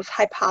size of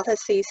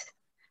hypotheses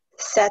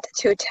set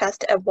to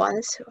test at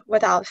once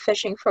without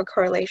fishing for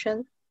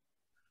correlation?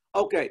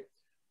 Okay,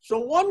 so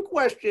one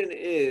question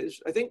is,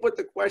 I think what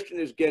the question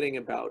is getting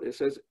about is,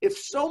 says, if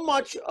so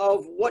much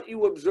of what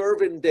you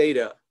observe in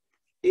data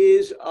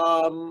is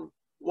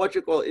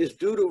is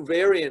due to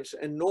variance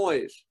and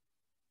noise,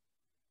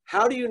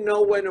 how do you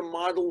know when a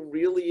model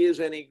really is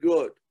any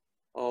good?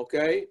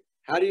 Okay,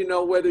 how do you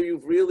know whether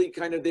you've really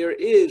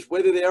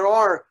whether there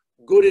are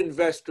good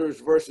investors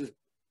versus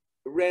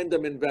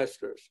random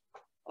investors?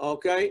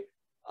 Okay,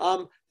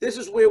 this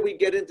is where we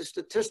get into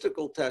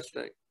statistical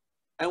testing.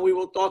 And we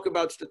will talk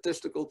about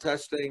statistical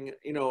testing,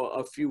 you know,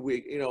 a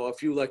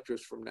few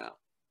lectures from now.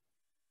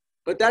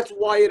 But that's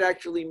why it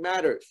actually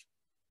matters,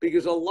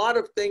 because a lot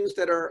of things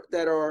that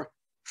are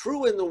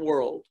true in the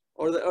world,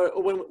 or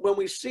when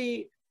we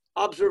see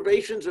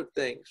observations of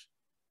things,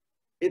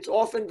 it's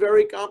often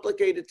very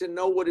complicated to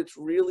know what it's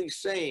really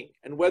saying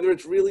and whether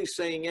it's really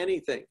saying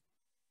anything.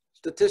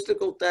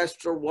 Statistical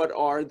tests are what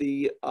are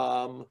the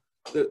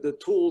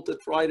tool to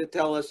try to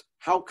tell us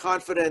how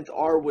confident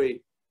are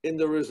we in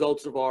the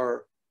results of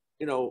our,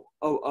 you know,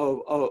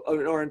 of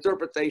our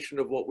interpretation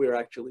of what we're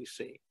actually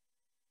seeing.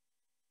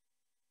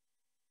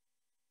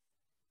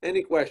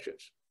 Any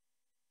questions?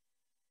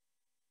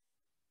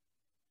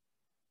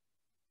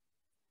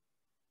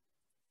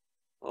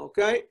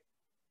 Okay.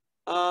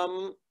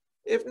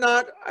 If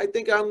not, I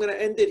think I'm going to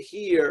end it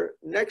here.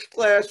 Next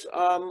class,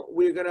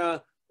 we're going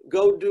to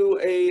go do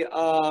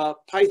a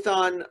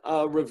Python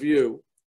review.